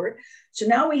promoted for it. So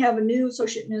now we have a new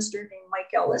associate minister named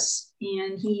Mike Ellis,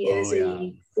 and he is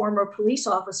a former police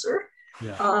officer.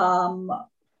 Yeah.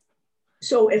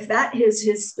 So if that is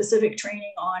his specific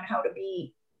training on how to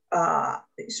be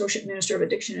associate minister of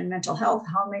addiction and mental health,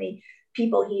 how many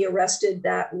people he arrested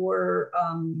that were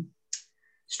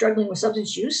struggling with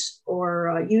substance use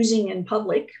or using in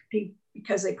public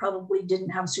because they probably didn't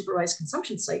have a supervised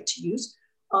consumption site to use,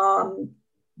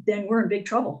 then we're in big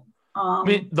trouble. I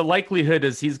mean, the likelihood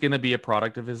is he's going to be a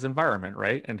product of his environment,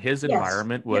 right? And his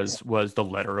environment was the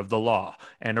letter of the law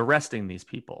and arresting these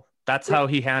people. That's how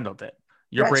he handled it.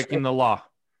 You're breaking the law.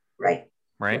 Right.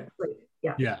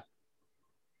 Yeah. Yeah.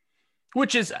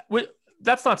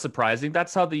 That's not surprising.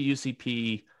 That's how the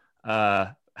UCP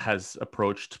has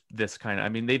approached this kind of, I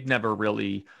mean, they've never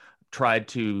really tried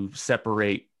to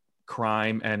separate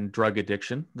crime and drug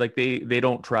addiction. Like they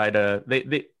don't try to,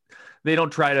 they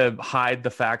don't try to hide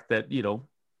the fact that,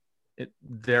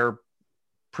 they're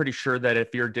pretty sure that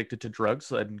if you're addicted to drugs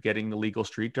and getting the legal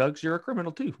street drugs, you're a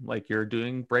criminal too. Like you're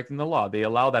breaking the law. They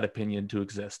allow that opinion to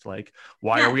exist. Like,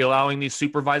 why are we allowing these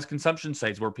supervised consumption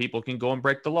sites where people can go and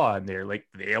break the law? And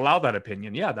they allow that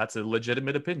opinion. Yeah, that's a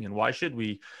legitimate opinion. Why should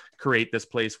we create this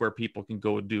place where people can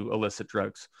go and do illicit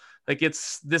drugs? Like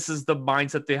this is the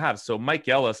mindset they have. So Mike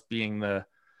Ellis being the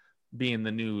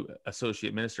new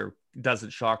associate minister doesn't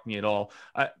shock me at all.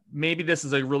 Maybe this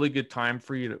is a really good time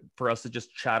for us to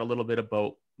just chat a little bit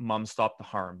about Mom Stop the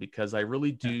Harm, because I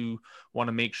really do want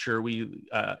to make sure we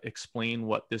explain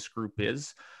what this group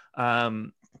is.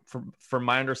 From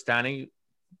my understanding,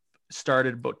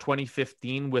 started about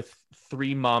 2015 with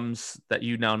 3 moms that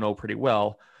you now know pretty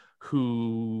well.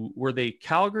 Who were they,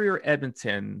 Calgary or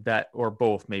Edmonton, or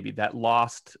both maybe, that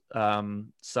lost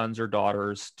sons or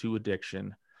daughters to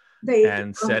addiction?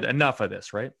 And said enough of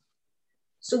this, right?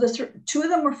 So the 2 of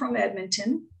them were from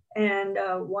Edmonton, and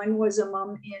one was a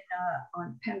mom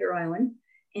on Pender Island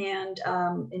and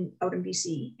out in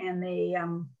BC, and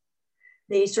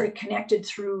they sort of connected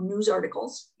through news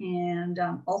articles, and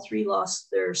all 3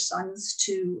 lost their sons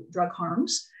to drug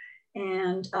harms,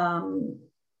 and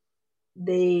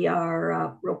they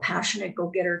are real passionate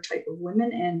go-getter type of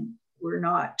women, and we're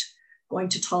not going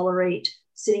to tolerate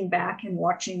sitting back and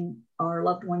watching our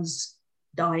loved ones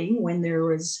dying when there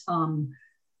was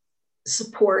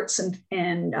supports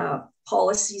and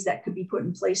policies that could be put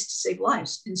in place to save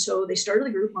lives. And so they started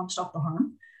the group Mom Stop the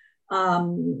Harm.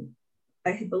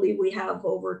 I believe we have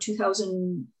over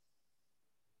 2,000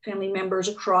 family members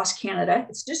across Canada.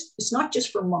 It's not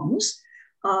just for moms.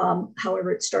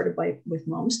 However, it started with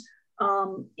moms.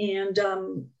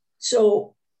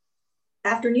 So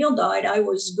after Neil died, I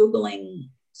was Googling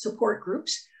support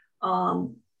groups. I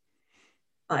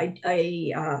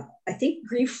think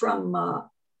grief from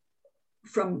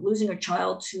losing a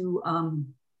child to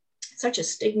such a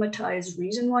stigmatized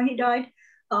reason why he died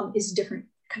is a different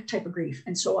type of grief.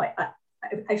 And so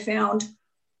I found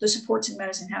the supports in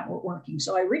medicine weren't working.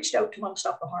 So I reached out to Mom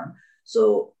Stop the Harm.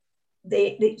 So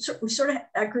we sort of,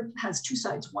 that group has two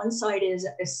sides. One side is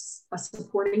a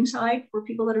supporting side for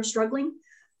people that are struggling,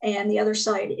 and the other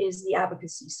side is the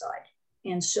advocacy side.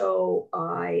 And so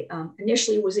I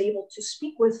initially was able to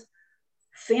speak with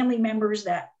family members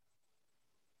that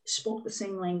spoke the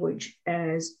same language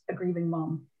as a grieving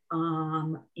mom.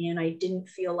 And I didn't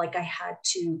feel like I had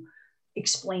to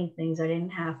explain things. I didn't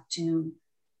have to,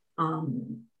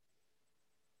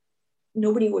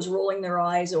 nobody was rolling their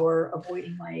eyes or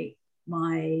avoiding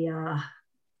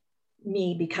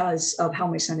me because of how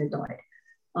my son had died.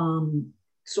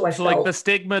 So I felt like the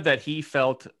stigma that he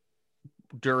felt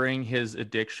during his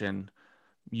addiction,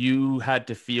 you had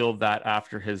to feel that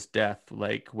after his death.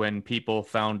 Like when people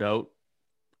found out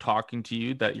talking to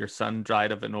you that your son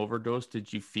died of an overdose,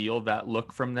 did you feel that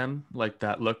look from them? Like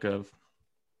that look of,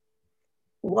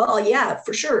 well, yeah,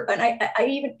 for sure. And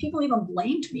people even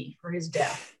blamed me for his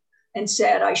death and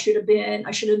said I should have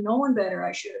known better.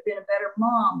 I should have been a better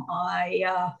mom.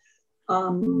 I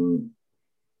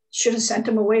should have sent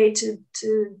him away to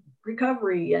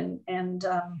recovery,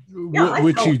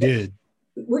 which you did.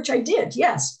 Which I did,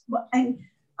 yes. And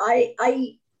I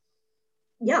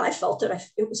felt that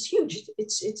it was huge.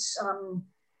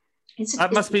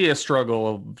 That must be a struggle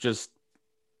of just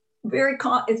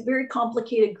it's very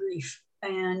complicated grief,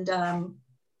 and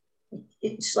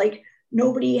it's like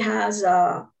nobody has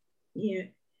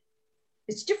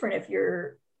it's different. If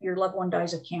your loved one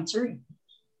dies of cancer,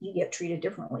 you get treated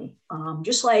differently.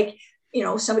 Just like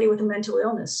somebody with a mental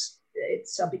illness,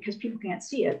 it's because people can't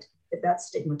see it, that's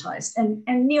stigmatized. And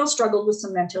Neil struggled with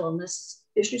some mental illness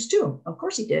issues too. Of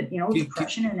course he did,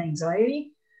 depression and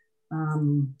anxiety.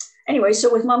 Anyway,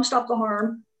 so with Mom Stop the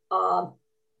Harm,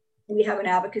 we have an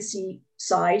advocacy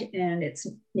side, and it's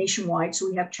nationwide. So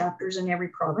we have chapters in every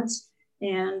province,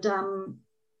 and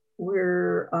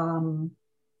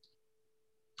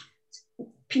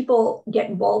people get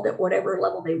involved at whatever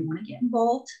level they want to get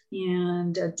involved,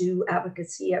 and do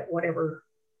advocacy at whatever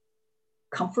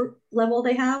comfort level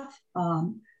they have.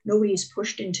 Nobody is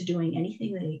pushed into doing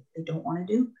anything they don't want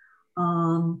to do.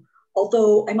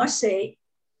 Although I must say,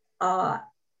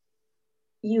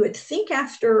 you would think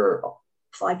after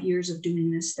 5 years of doing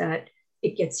this that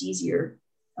it gets easier.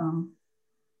 I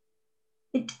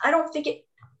don't think it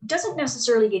doesn't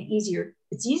necessarily get easier.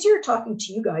 It's easier talking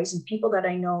to you guys and people that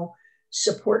I know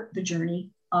support the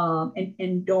journey,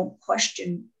 and don't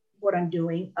question what I'm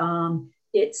doing. But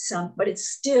it's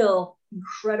still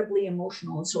incredibly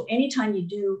emotional. So anytime you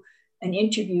do an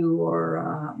interview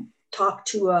or talk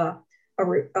to a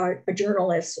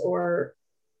journalist, or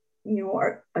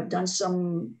I've done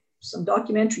some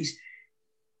documentaries,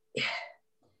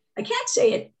 I can't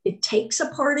say it takes a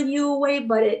part of you away,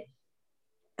 but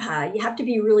you have to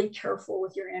be really careful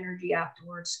with your energy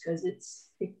afterwards, because it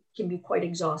can be quite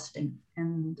exhausting,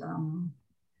 and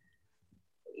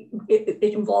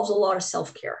it involves a lot of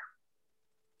self-care.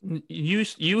 You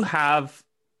still have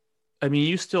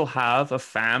a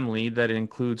family that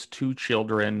includes 2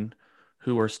 children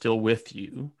who are still with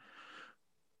you.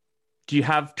 Do you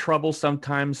have trouble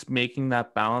sometimes making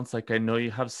that balance? Like, I know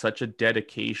you have such a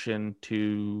dedication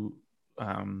to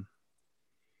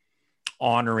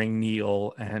honoring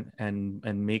Neil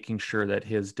and making sure that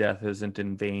his death isn't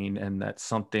in vain, and that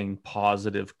something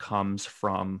positive comes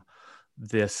from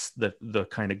this, the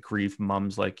kind of grief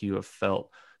moms like you have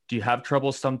felt. Do you have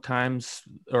trouble sometimes,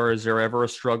 or is there ever a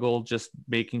struggle just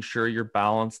making sure you're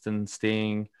balanced and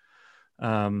staying,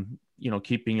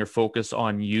 keeping your focus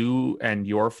on you and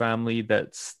your family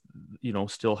that's,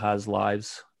 still has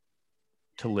lives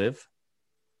to live?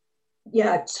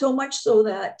 Yeah, so much so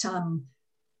that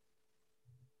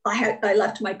I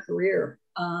left my career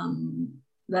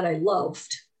that I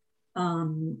loved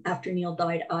after Neil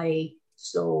died. I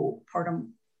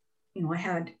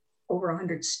had over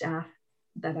 100 staff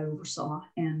that I oversaw,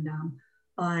 and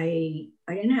I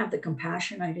didn't have the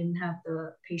compassion, I didn't have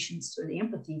the patience or the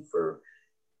empathy for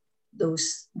the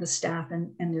staff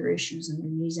and their issues and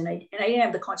their needs, and I didn't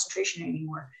have the concentration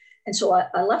anymore. And so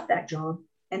I left that job.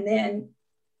 And then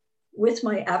with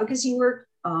my advocacy work,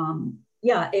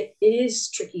 it is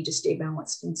tricky to stay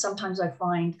balanced. And sometimes I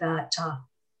find that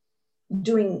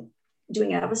doing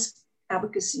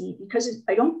advocacy, because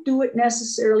I don't do it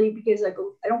necessarily because I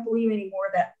don't believe anymore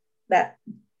that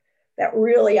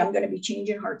really I'm going to be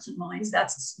changing hearts and minds.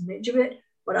 That's a smidge of it,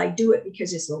 but I do it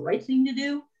because it's the right thing to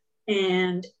do.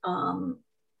 And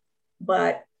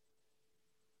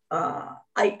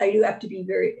I do have to be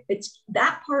it's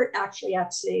that part, actually, I have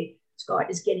to say, Scott,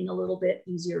 is getting a little bit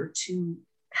easier to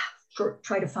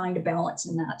try to find a balance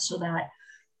in that, so that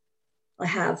I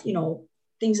have,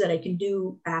 things that I can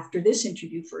do after this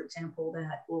interview, for example,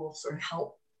 that will sort of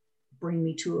help bring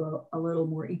me to a little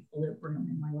more equilibrium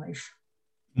in my life.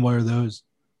 What are those?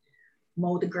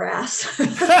 Mow the grass.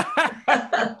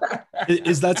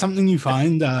 Is that something you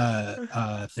find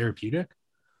therapeutic?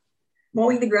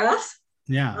 Mowing the grass?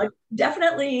 Yeah.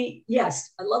 Definitely,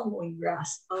 yes. I love mowing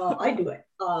grass. I do it.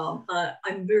 I'm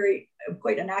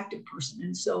quite an active person.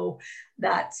 And so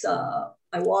that's, I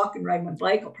walk and ride my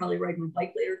bike. I'll probably ride my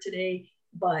bike later today.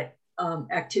 But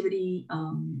activity,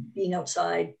 being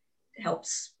outside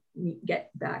helps me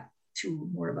get back to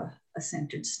more of a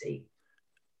centered state.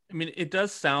 I mean, it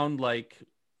does sound like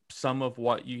some of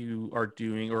what you are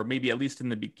doing, or maybe at least in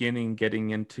the beginning, getting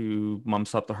into Mom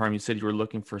Stop the Harm, you said you were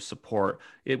looking for support.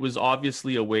 It was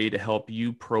obviously a way to help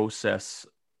you process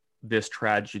this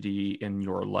tragedy in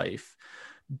your life.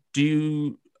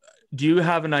 Do you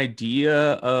have an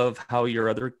idea of how your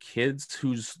other kids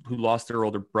who lost their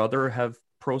older brother have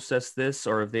processed this,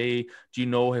 or do you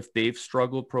know if they've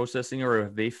struggled processing, or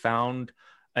have they found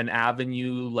an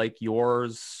avenue like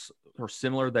yours or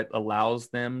similar that allows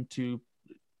them to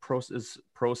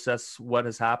process what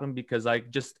has happened? Because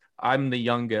I'm the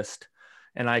youngest,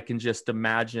 and I can just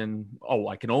imagine,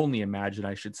 I can only imagine,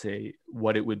 I should say,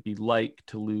 what it would be like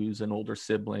to lose an older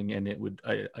sibling, and it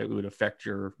would affect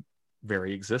your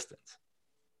very existence.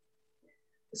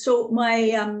 So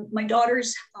my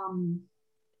daughters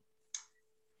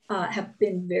have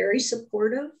been very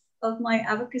supportive of my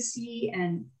advocacy,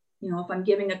 and if I'm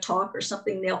giving a talk or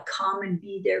something, they'll come and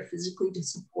be there physically to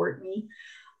support me.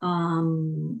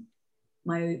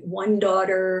 My one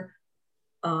daughter,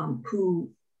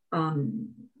 so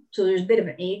there's a bit of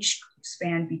an age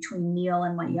span between Neil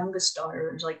and my youngest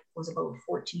daughter. Was about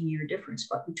a 14-year difference,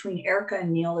 but between Erica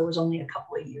and Neil, there was only a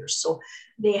couple of years. So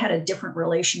they had a different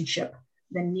relationship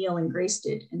than Neil and Grace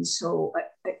did. And so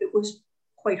it was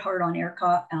quite hard on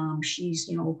Erica. She's,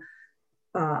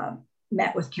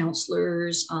 met with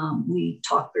counselors. We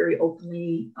talked very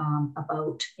openly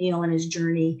about Neil and his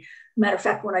journey. Matter of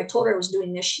fact, when I told her I was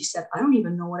doing this, she said, I don't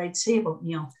even know what I'd say about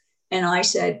Neil. And I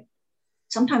said,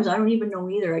 sometimes I don't even know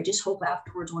either. I just hope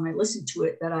afterwards, when I listen to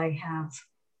it, that I have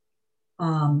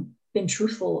been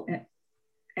truthful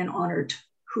and honored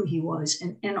who he was,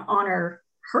 and honor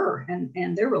her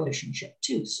and their relationship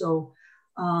too. So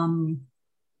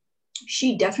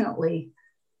she definitely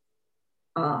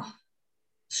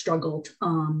struggled.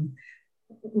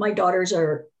 My daughters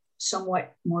are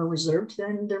somewhat more reserved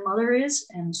than their mother is,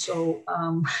 and so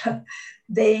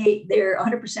they're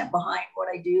 100% behind what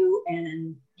I do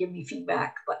and give me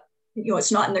feedback. But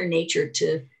it's not in their nature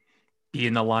to be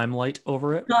in the limelight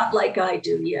over it. Not like I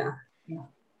do. Yeah.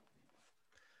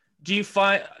 Do you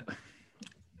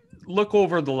look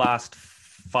over the last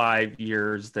 5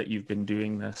 years that you've been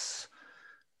doing this?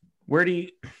 How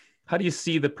do you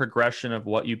see the progression of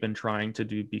what you've been trying to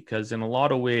do? Because in a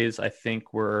lot of ways, I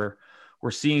think we're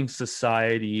seeing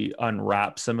society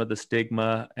unwrap some of the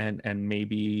stigma, and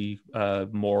maybe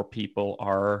more people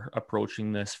are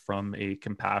approaching this from a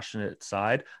compassionate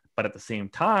side. But at the same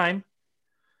time,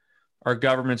 our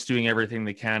government's doing everything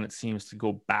they can, it seems, to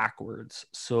go backwards.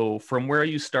 So from where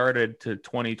you started to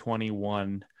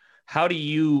 2021, how do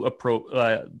you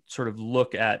sort of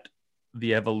look at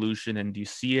the evolution, and do you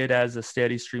see it as a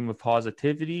steady stream of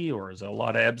positivity, or is it a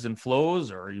lot of ebbs and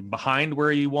flows, or are you behind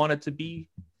where you want it to be?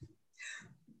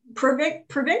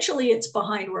 Provincially, it's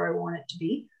behind where I want it to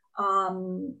be. I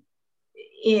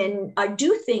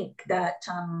do think that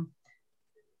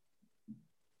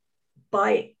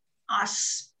by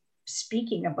us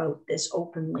speaking about this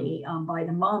openly, by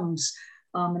the moms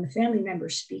and the family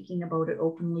members speaking about it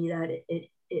openly, that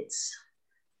it's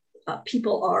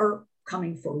people are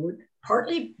coming forward,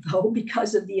 partly though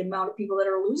because of the amount of people that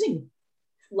are losing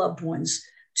loved ones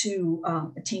to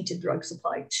a tainted drug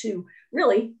supply, to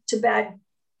bad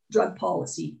drug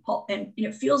policy. And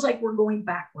it feels like we're going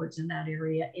backwards in that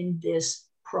area in this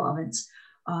province.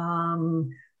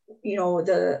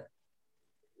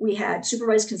 We had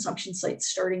supervised consumption sites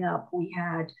starting up. We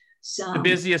had some... The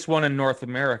busiest one in North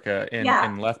America in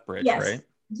Lethbridge, yes, right?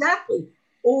 Exactly.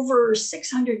 Over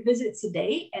 600 visits a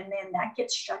day. And then that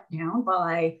gets shut down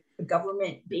by the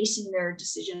government basing their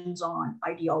decisions on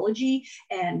ideology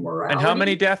and morality. And how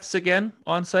many deaths again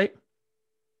on site?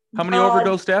 How many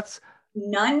overdose deaths?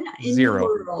 None in Zero.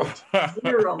 the world.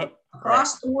 Zero.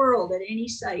 Across the world at any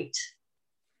site.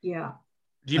 Yeah.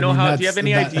 Do you have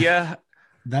any idea?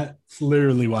 That's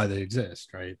literally why they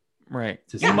exist, right? Right.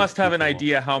 You must have an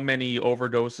idea how many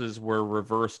overdoses were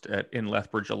reversed in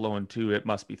Lethbridge alone, too. It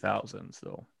must be thousands,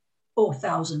 though. Oh,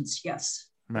 thousands, yes.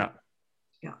 Yeah.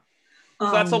 Yeah.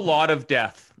 So that's a lot of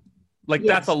death. Like, yes.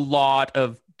 that's a lot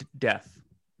of death.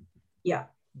 Yeah.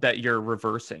 That you're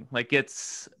reversing. Like,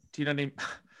 it's, do you know what I mean?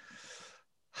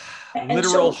 And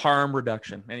Literal so, harm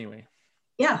reduction. Anyway.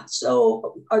 Yeah.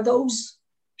 So are those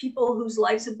people whose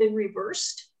lives have been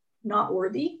reversed not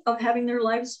worthy of having their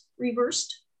lives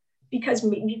reversed? Because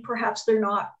maybe perhaps they're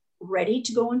not ready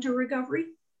to go into recovery.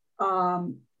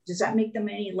 Does that make them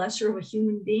any lesser of a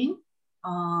human being?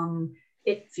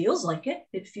 It feels like it.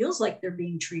 It feels like they're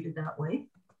being treated that way.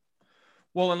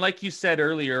 Well, and like you said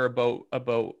earlier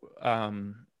about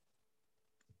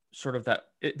sort of that,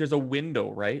 there's a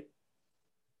window, right?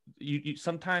 You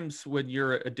sometimes when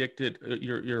you're addicted,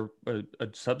 you're a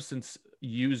substance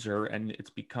user, and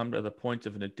it's become to the point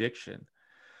of an addiction.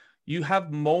 You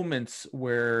have moments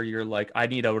where you're like, I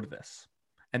need out of this,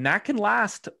 and that can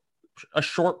last a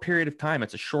short period of time.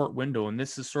 It's a short window, and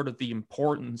this is sort of the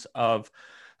importance of.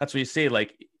 That's what you say,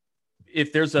 like,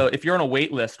 if you're on a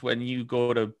wait list when you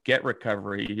go to get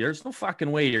recovery, there's no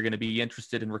fucking way you're going to be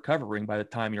interested in recovering by the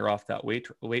time you're off that wait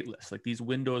list. Like, these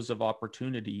windows of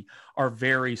opportunity are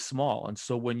very small. And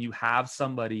so when you have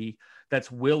somebody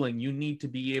that's willing, you need to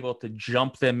be able to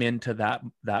jump them into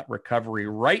that recovery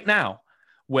right now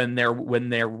when they're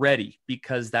ready,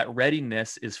 because that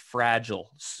readiness is fragile,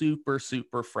 super,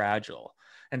 super fragile.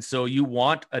 And so you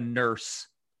want a nurse,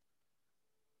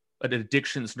 an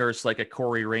addictions nurse like a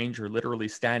Corey Ranger, literally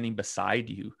standing beside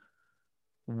you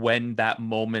when that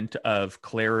moment of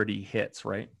clarity hits,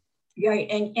 right? Yeah,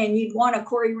 and you'd want a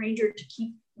Corey Ranger to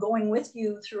keep going with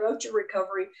you throughout your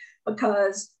recovery,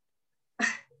 because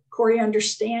Corey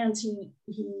understands.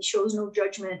 He shows no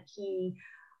judgment. He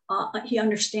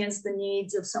understands the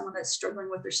needs of someone that's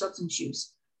struggling with their substance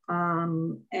use,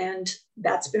 and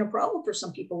that's been a problem for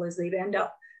some people, as they've end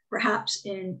up perhaps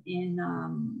in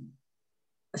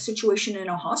a situation in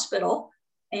a hospital.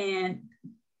 And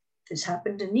this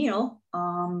happened to Neil,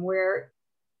 where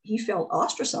he felt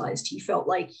ostracized. He felt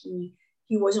like he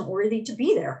wasn't worthy to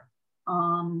be there.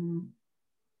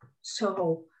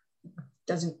 So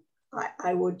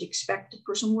I would expect a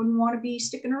person wouldn't want to be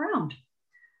sticking around.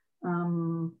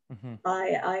 I'm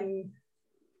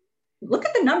look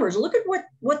at the numbers. Look at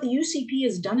what the UCP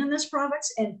has done in this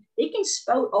province, and they can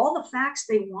spout all the facts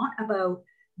they want about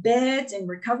beds and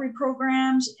recovery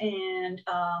programs and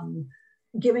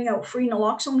giving out free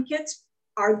naloxone kits.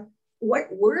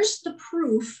 Where's the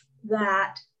proof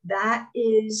that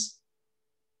is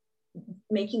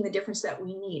making the difference that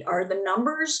we need? Are the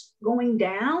numbers going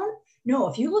down? No,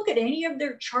 if you look at any of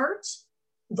their charts,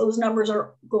 those numbers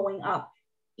are going up.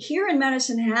 Here in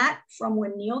Medicine Hat, from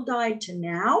when Neil died to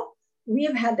now, we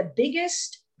have had the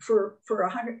biggest for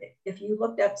 100, if you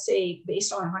looked at, say,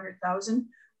 based on 100,000,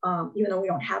 even though we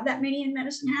don't have that many in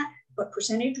Medicine Hat, but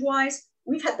percentage-wise,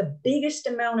 we've had the biggest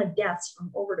amount of deaths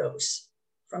from overdose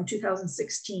from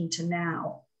 2016 to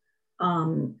now.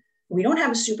 We don't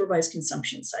have a supervised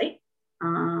consumption site.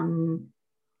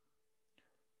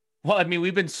 Well, I mean,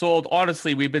 we've been sold on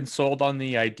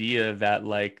the idea that,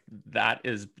 like, that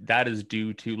is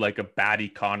due to, like, a bad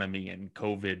economy and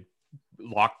COVID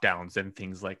lockdowns and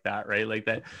things like that, right? Like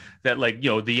that like,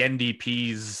 you know, the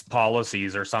NDP's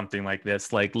policies or something like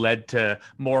this, like, led to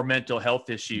more mental health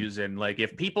issues. And, like,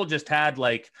 if people just had,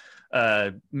 like,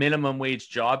 a minimum wage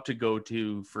job to go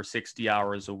to for 60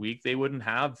 hours a week, they wouldn't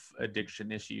have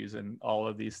addiction issues and all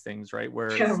of these things, right? Where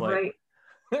it's like, right.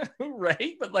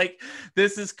 right. But, like,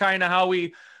 this is kind of how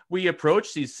we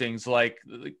approach these things. Like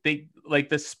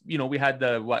this, you know, we had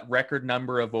the record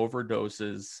number of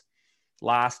overdoses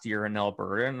last year in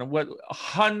Alberta, and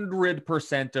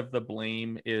 100% of the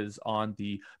blame is on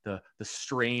the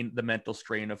strain, the mental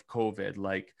strain of COVID.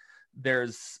 Like,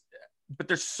 there's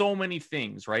so many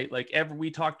things, right? Like, we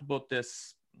talked about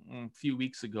this a few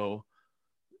weeks ago,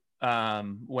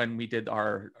 when we did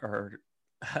our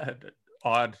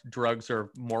odd drugs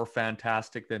are more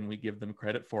fantastic than we give them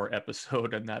credit for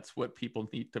episode, and that's what people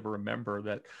need to remember,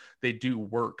 that they do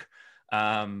work.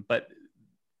 But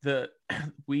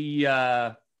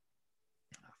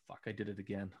I did it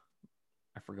again.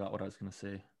 I forgot what I was going to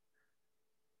say.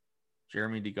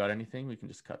 Jeremy, do you got anything? We can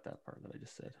just cut that part that I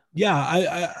just said. Yeah,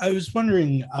 I was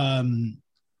wondering,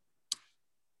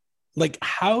 like,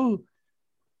 how,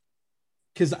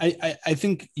 because I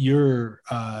think your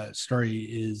story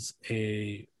is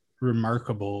a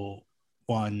remarkable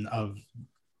one of,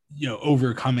 you know,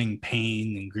 overcoming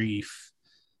pain and grief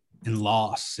and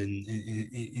loss and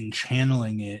in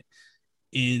channeling it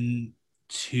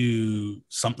into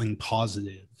something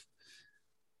positive.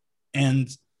 And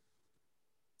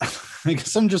I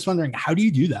guess I'm just wondering, how do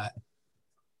you do that?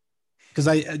 Because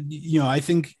I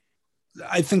think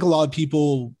a lot of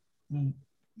people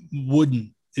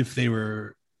wouldn't if they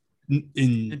were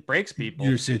in It breaks people.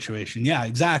 your situation. Yeah,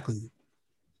 exactly.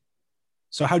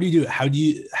 So how do you do it? How do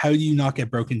you not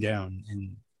get broken down?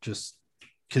 And just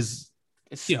because,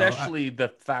 especially the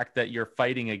fact that you're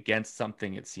fighting against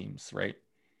something, it seems, right?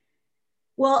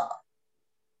 Well,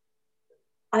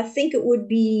 I think it would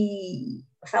be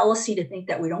a fallacy to think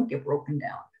that we don't get broken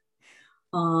down.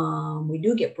 We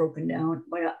do get broken down,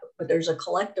 but there's a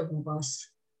collective of us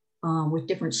with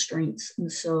different strengths.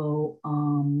 And so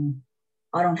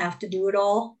I don't have to do it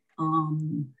all.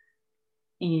 And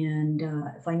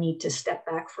if I need to step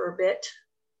back for a bit,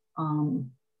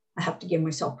 I have to give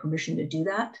myself permission to do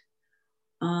that.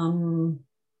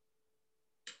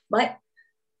 But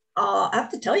I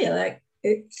have to tell you that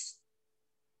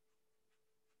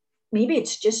maybe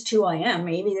it's just who I am.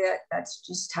 Maybe that's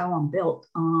just how I'm built.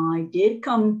 I did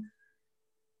come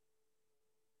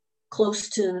close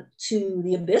to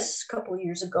the abyss a couple of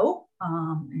years ago,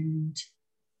 and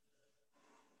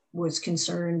was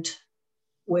concerned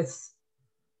with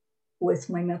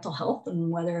my mental health and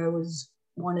whether I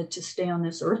wanted to stay on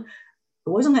this earth. It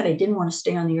wasn't that I didn't want to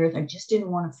stay on the earth. I just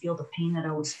didn't want to feel the pain that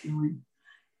I was feeling.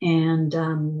 And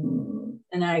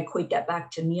I equate that back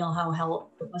to Neil, how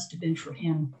hell it must have been for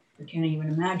him. I can't even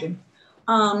imagine.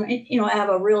 I have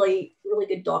a really, really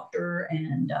good doctor,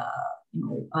 and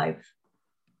I've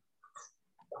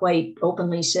quite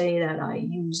openly say that I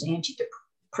use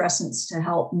antidepressants to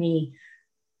help me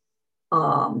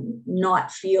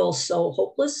not feel so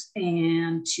hopeless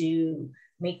and to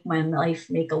make my life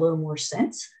make a little more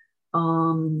sense.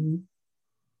 I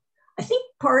think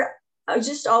I was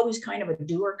just always kind of a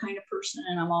doer kind of person,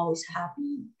 and I'm always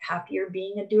happier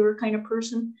being a doer kind of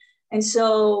person. And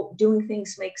so doing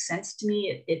things makes sense to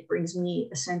me. It brings me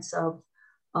a sense of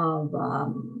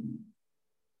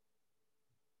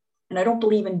and I don't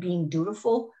believe in being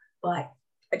dutiful, but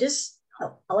I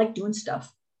like doing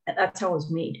stuff. And that's how it was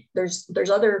made. There's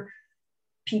other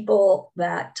people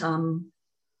that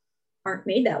aren't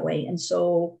made that way. And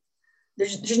so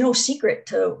there's no secret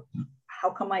to how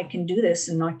come I can do this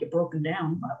and not get broken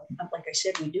down. But like I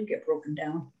said, we do get broken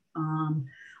down.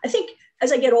 I think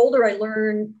as I get older, I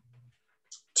learn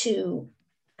to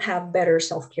have better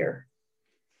self-care.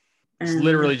 It's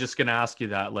literally just going to ask you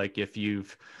that, like, if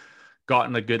you've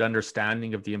gotten a good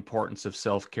understanding of the importance of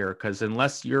self-care, because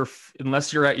unless you're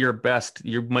at your best,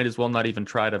 you might as well not even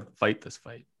try to fight this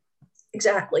fight.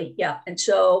 Exactly. Yeah. And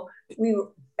so we,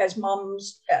 as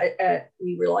moms,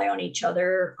 we rely on each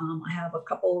other. I have a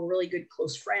couple of really good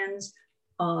close friends.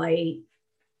 I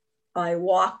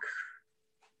walk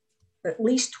at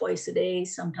least twice a day,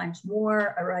 sometimes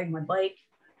more. I ride my bike.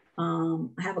 I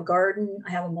have a garden.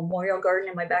 I have a memorial garden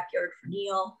in my backyard for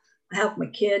Neil. I have my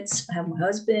kids. I have my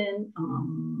husband.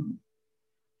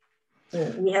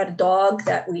 We had a dog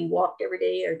that we walked every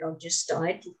day. Our dog just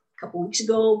died a couple weeks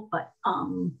ago, but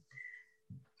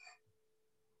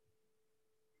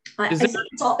I think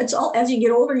it's all as you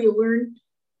get older, you learn.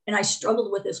 And I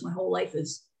struggled with this my whole life: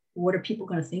 is what are people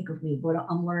going to think of me? But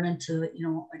I'm learning to,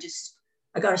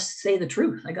 I got to say the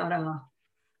truth.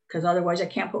 Because otherwise I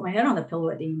can't put my head on the pillow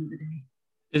at the end of the day.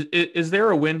 Is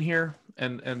there a win here?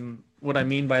 And what I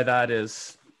mean by that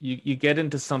is you get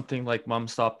into something like Mom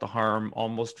Stop the Harm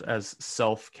almost as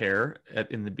self-care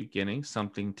in the beginning,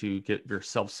 something to get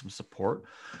yourself some support.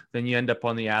 Then you end up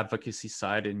on the advocacy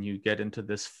side and you get into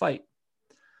this fight.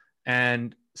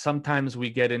 And sometimes we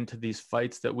get into these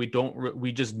fights that we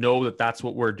just know that that's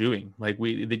what we're doing. Like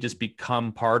they just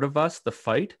become part of us, the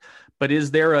fight. But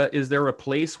is there a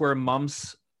place where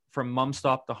from Mom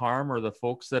Stop the Harm, or the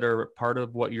folks that are part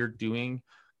of what you're doing,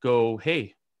 go,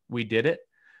 hey, we did it?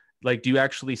 Like, do you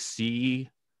actually see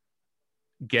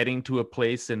getting to a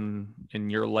place in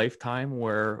your lifetime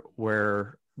where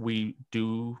we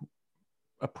do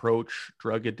approach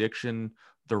drug addiction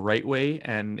the right way?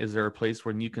 And is there a place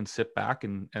where you can sit back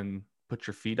and put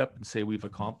your feet up and say, we've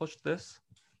accomplished this?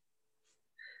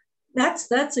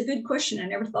 That's a good question. I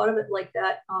never thought of it like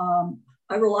that.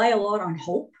 I rely a lot on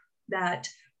hope that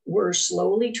we're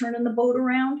slowly turning the boat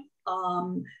around.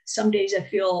 Some days I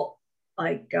feel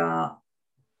like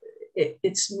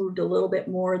it's moved a little bit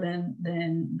more than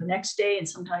the next day, and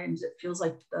sometimes it feels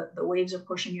like the waves are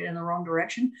pushing it in the wrong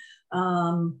direction.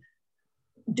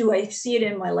 Do I see it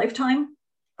in my lifetime?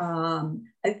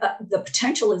 The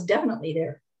potential is definitely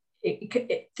there.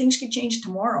 Things could change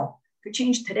tomorrow, could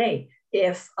change today,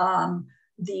 if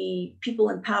the people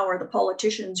in power, the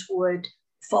politicians, would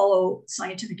follow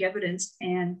scientific evidence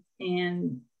and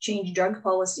change drug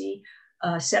policy,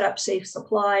 set up safe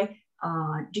supply,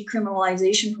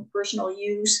 decriminalization for personal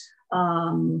use,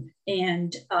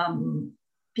 and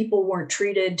people weren't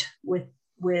treated with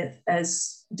with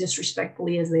as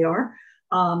disrespectfully as they are.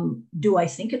 Do I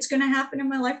think it's going to happen in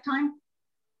my lifetime?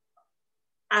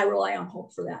 I rely on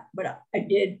hope for that, but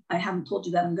I haven't told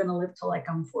you that I'm going to live till like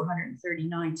I'm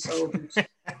 439. So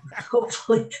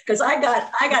hopefully, because I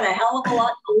got a hell of a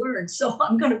lot to learn. So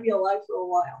I'm going to be alive for a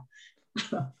while.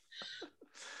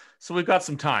 So we've got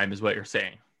some time is what you're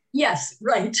saying. Yes.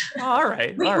 Right. All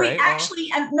right. We actually,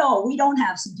 no, we don't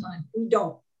have some time. We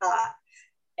don't, I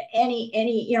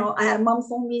had a mom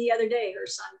phone me the other day, her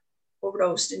son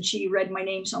overdosed, and she read my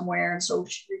name somewhere, and so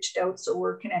she reached out. So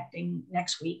we're connecting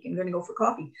next week and going to go for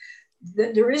coffee.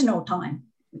 There is no time.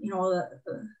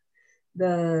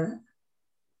 The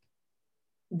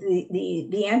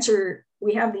answer,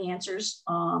 we have the answers.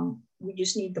 We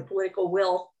just need the political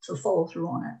will to follow through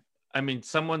on it. I mean,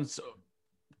 someone's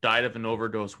died of an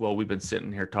overdose while we've been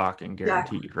sitting here talking,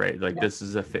 guaranteed, exactly. Right? Like this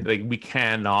is a thing. Like we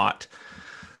cannot.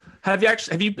 Have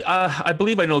you? I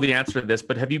believe I know the answer to this,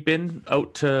 but have you been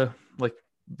out to like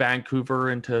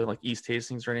Vancouver and to like East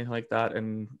Hastings or anything like that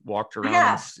and walked around? I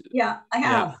have. I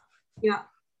have. Yeah.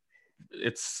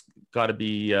 It's got to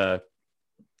be. I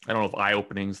don't know if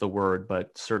eye-opening is the word,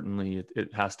 but certainly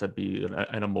it has to be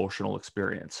an emotional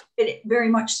experience. It very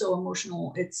much so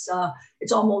emotional. It's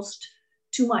almost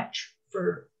too much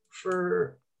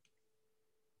for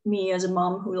me as a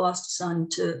mom who lost a son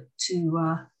to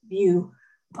view.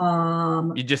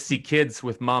 You just see kids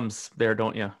with moms there,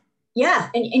 don't you? Yeah,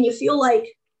 and you feel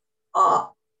like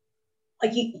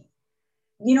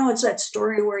it's that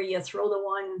story where you throw the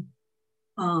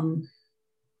one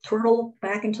turtle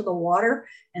back into the water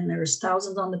and there's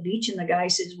thousands on the beach, and the guy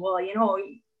says, well,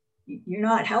 you're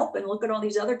not helping, look at all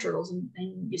these other turtles, and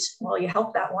you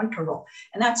help that one turtle.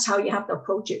 And that's how you have to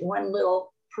approach it. One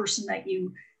little person that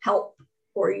you help,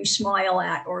 or you smile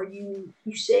at, or you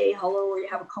say hello, or you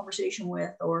have a conversation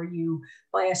with, or you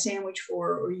buy a sandwich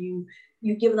for, or you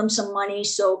give them some money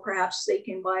so perhaps they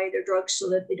can buy their drugs so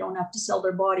that they don't have to sell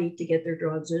their body to get their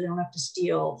drugs, or they don't have to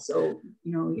steal. So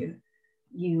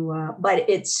but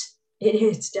it's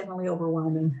definitely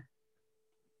overwhelming.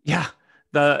 Yeah,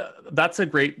 that's a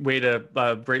great great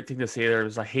thing to say there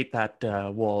is I hate that,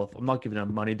 well, if I'm not giving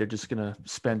them money, they're just gonna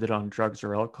spend it on drugs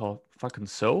or alcohol. Fucking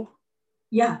so?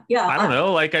 Yeah. I don't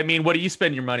know. Like, I mean, what do you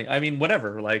spend your money? I mean,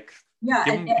 whatever. Like,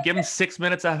 give them 6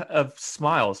 minutes of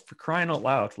smiles, for crying out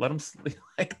loud. Let them,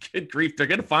 like, good grief, they're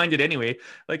gonna find it anyway.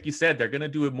 Like you said, they're gonna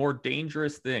do a more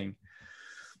dangerous thing.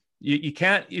 You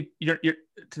can't. You're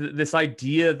to this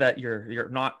idea that you're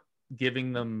not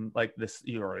giving them like this,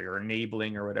 you're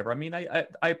enabling or whatever. I mean, I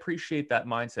appreciate that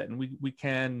mindset, and we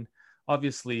can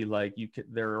obviously, like,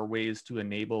 there are ways to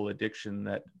enable addiction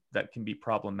that can be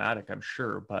problematic, I'm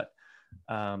sure, but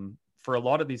for a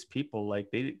lot of these people, like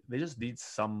they just need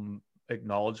some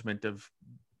acknowledgement of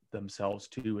themselves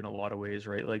too, in a lot of ways,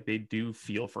 right? Like they do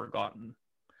feel forgotten.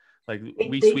 Like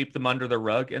we sweep them under the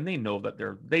rug, and they know that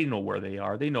they know where they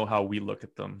are. They know how we look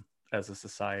at them as a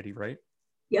society, right?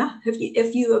 Yeah.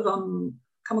 If you have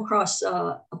come across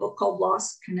a book called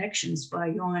Lost Connections by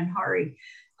Johan Hari,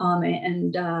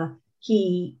 and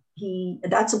he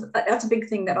that's a big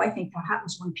thing that I think that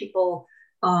happens when people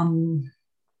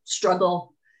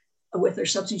struggle with their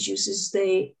substance use, is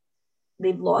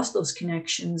they've lost those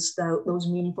connections, those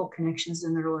meaningful connections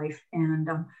in their life, and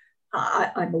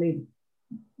I believe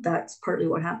that's partly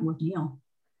what happened with Neil.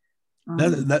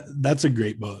 That's a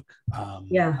great book.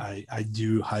 Yeah, I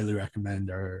do highly recommend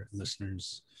our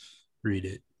listeners read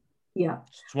it. Yeah,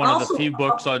 it's one of the few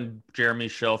books on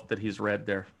Jeremy's shelf that he's read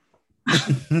there.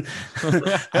 I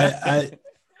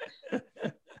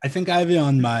think I have it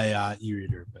on my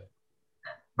e-reader, but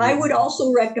I would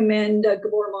also recommend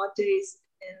Gabor Mate's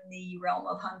In the Realm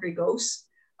of Hungry Ghosts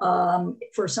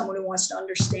for someone who wants to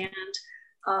understand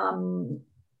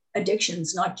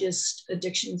addictions, not just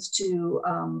addictions to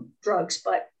drugs,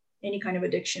 but any kind of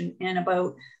addiction, and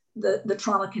about the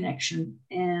trauma connection.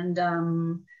 And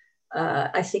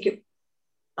I think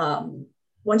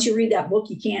once you read that book,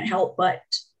 you can't help but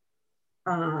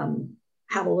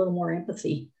have a little more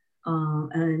empathy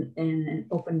and an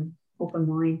open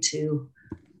mind to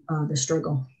the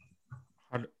struggle.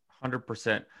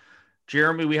 100%.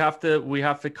 Jeremy, we have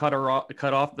to cut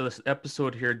off this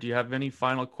episode here. Do you have any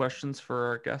final questions for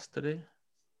our guest today?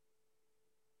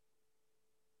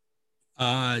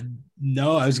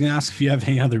 No, I was going to ask if you have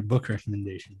any other book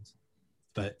recommendations,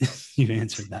 but you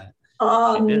answered that.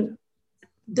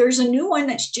 There's a new one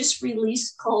that's just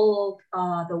released called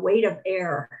The Weight of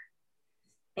Air,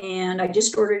 and I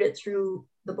just ordered it through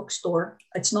the bookstore.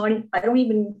 It's not, I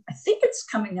think it's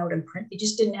coming out in print. It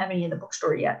just didn't have any in the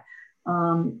bookstore yet.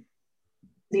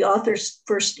 The author's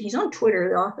he's on Twitter.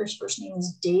 The author's first name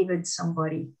is David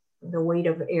somebody. The Weight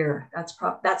of Air. That's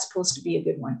supposed to be a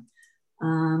good one.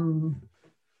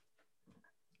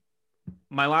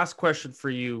 My last question for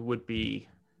you would be,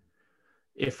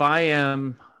 if I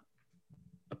am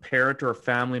a parent or a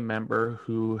family member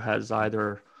who has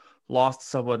either lost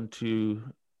someone to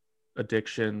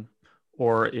addiction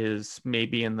or is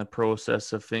maybe in the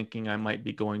process of thinking I might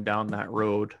be going down that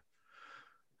road,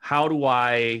 how do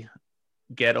I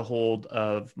get a hold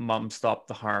of Mom Stop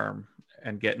the Harm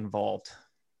and get involved?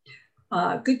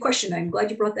 Good question. I'm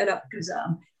glad you brought that up, because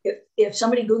if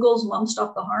somebody Googles Mom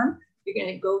Stop the Harm, you're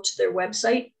going to go to their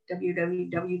website,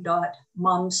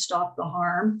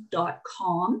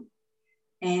 www.momstoptheharm.com,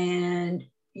 and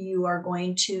you are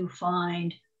going to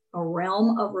find a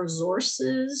realm of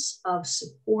resources, of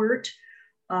support.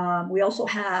 We also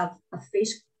have a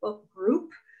Facebook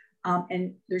group,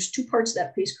 and there's two parts of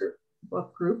that Facebook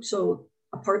group. So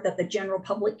a part that the general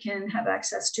public can have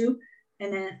access to,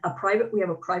 and then we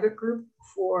have a private group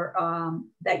for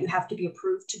that you have to be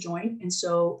approved to join. And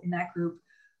so in that group,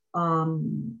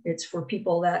 it's for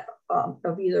people that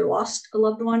have either lost a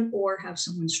loved one or have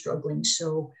someone struggling.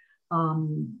 So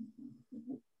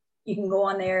you can go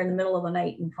on there in the middle of the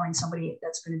night and find somebody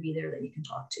that's going to be there that you can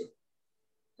talk to.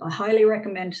 I highly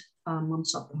recommend Mom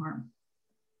Stop the Harm.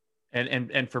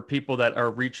 And for people that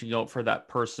are reaching out for that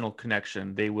personal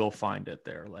connection, they will find it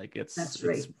there. Like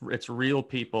it's real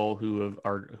people who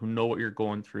know what you're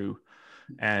going through,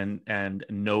 and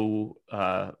know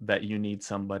that you need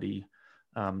somebody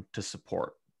to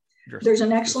support. There's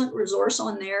an excellent resource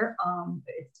on there.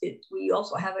 We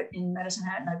also have it in Medicine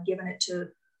Hat, and I've given it to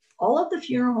all of the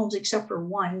funeral homes except for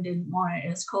one didn't want it.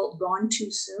 It's called Gone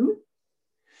Too Soon.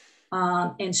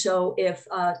 And so if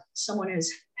someone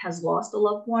has lost a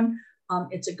loved one,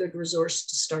 it's a good resource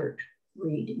to start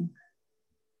reading.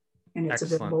 And it's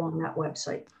available on that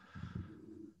website.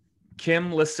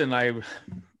 Kym, listen, I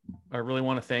really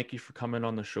want to thank you for coming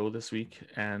on the show this week.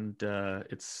 And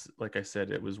it's, like I said,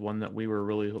 it was one that we were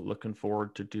really looking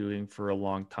forward to doing for a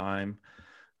long time.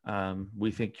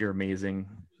 We think you're amazing.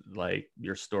 Like,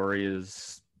 your story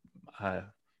is,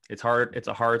 it's hard. It's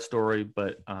a hard story,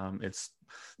 but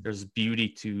there's beauty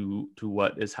to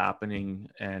what is happening,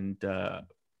 and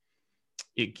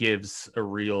it gives a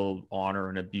real honor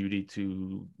and a beauty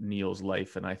to Neil's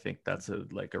life. And I think that's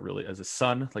really, as a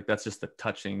son, like, that's just a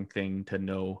touching thing to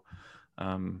know,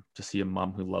 to see a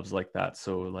mom who loves like that.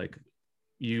 So like,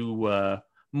 you,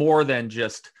 more than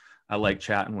just, I like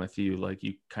chatting with you, like,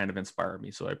 you kind of inspire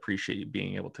me. So I appreciate you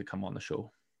being able to come on the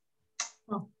show.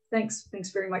 Well, thanks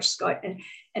very much, Scott.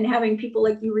 And having people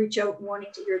like you reach out and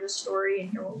wanting to hear the story and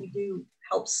hear what we do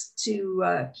helps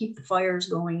to keep the fires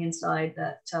going inside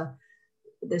that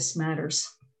this matters.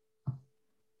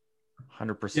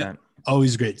 100%. Yeah,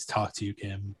 always great to talk to you,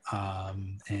 Kym.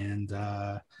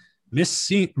 And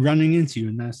miss running into you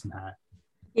in Medicine Hat.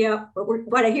 Yeah,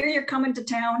 but I hear you're coming to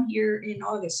town here in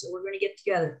August, so we're going to get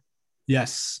together.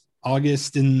 Yes,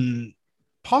 August and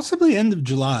possibly end of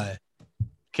July.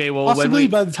 Okay, well, possibly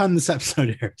by the time this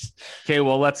episode airs. Okay,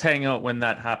 well, let's hang out when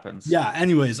that happens. Yeah,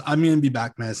 anyways, I'm going to be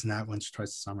back Medicine Hat once or twice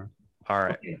a summer. All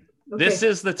right. Okay. This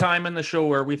is the time in the show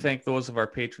where we thank those of our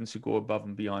patrons who go above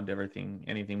and beyond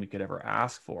anything we could ever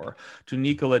ask for. To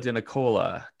Nicola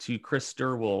Dinicola, to Chris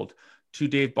Sturwold, to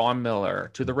Dave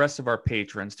Baumiller, to the rest of our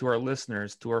patrons, to our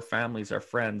listeners, to our families, our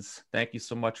friends. Thank you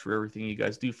so much for everything you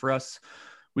guys do for us.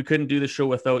 We couldn't do the show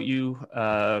without you,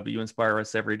 but you inspire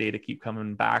us every day to keep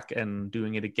coming back and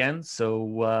doing it again.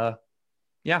 So,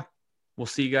 yeah, we'll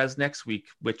see you guys next week,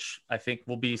 which I think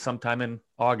will be sometime in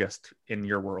August in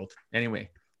your world. Anyway,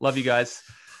 love you guys.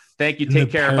 Thank you.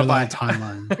 Take care. Bye-bye.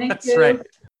 Timeline. Thank That's you. right.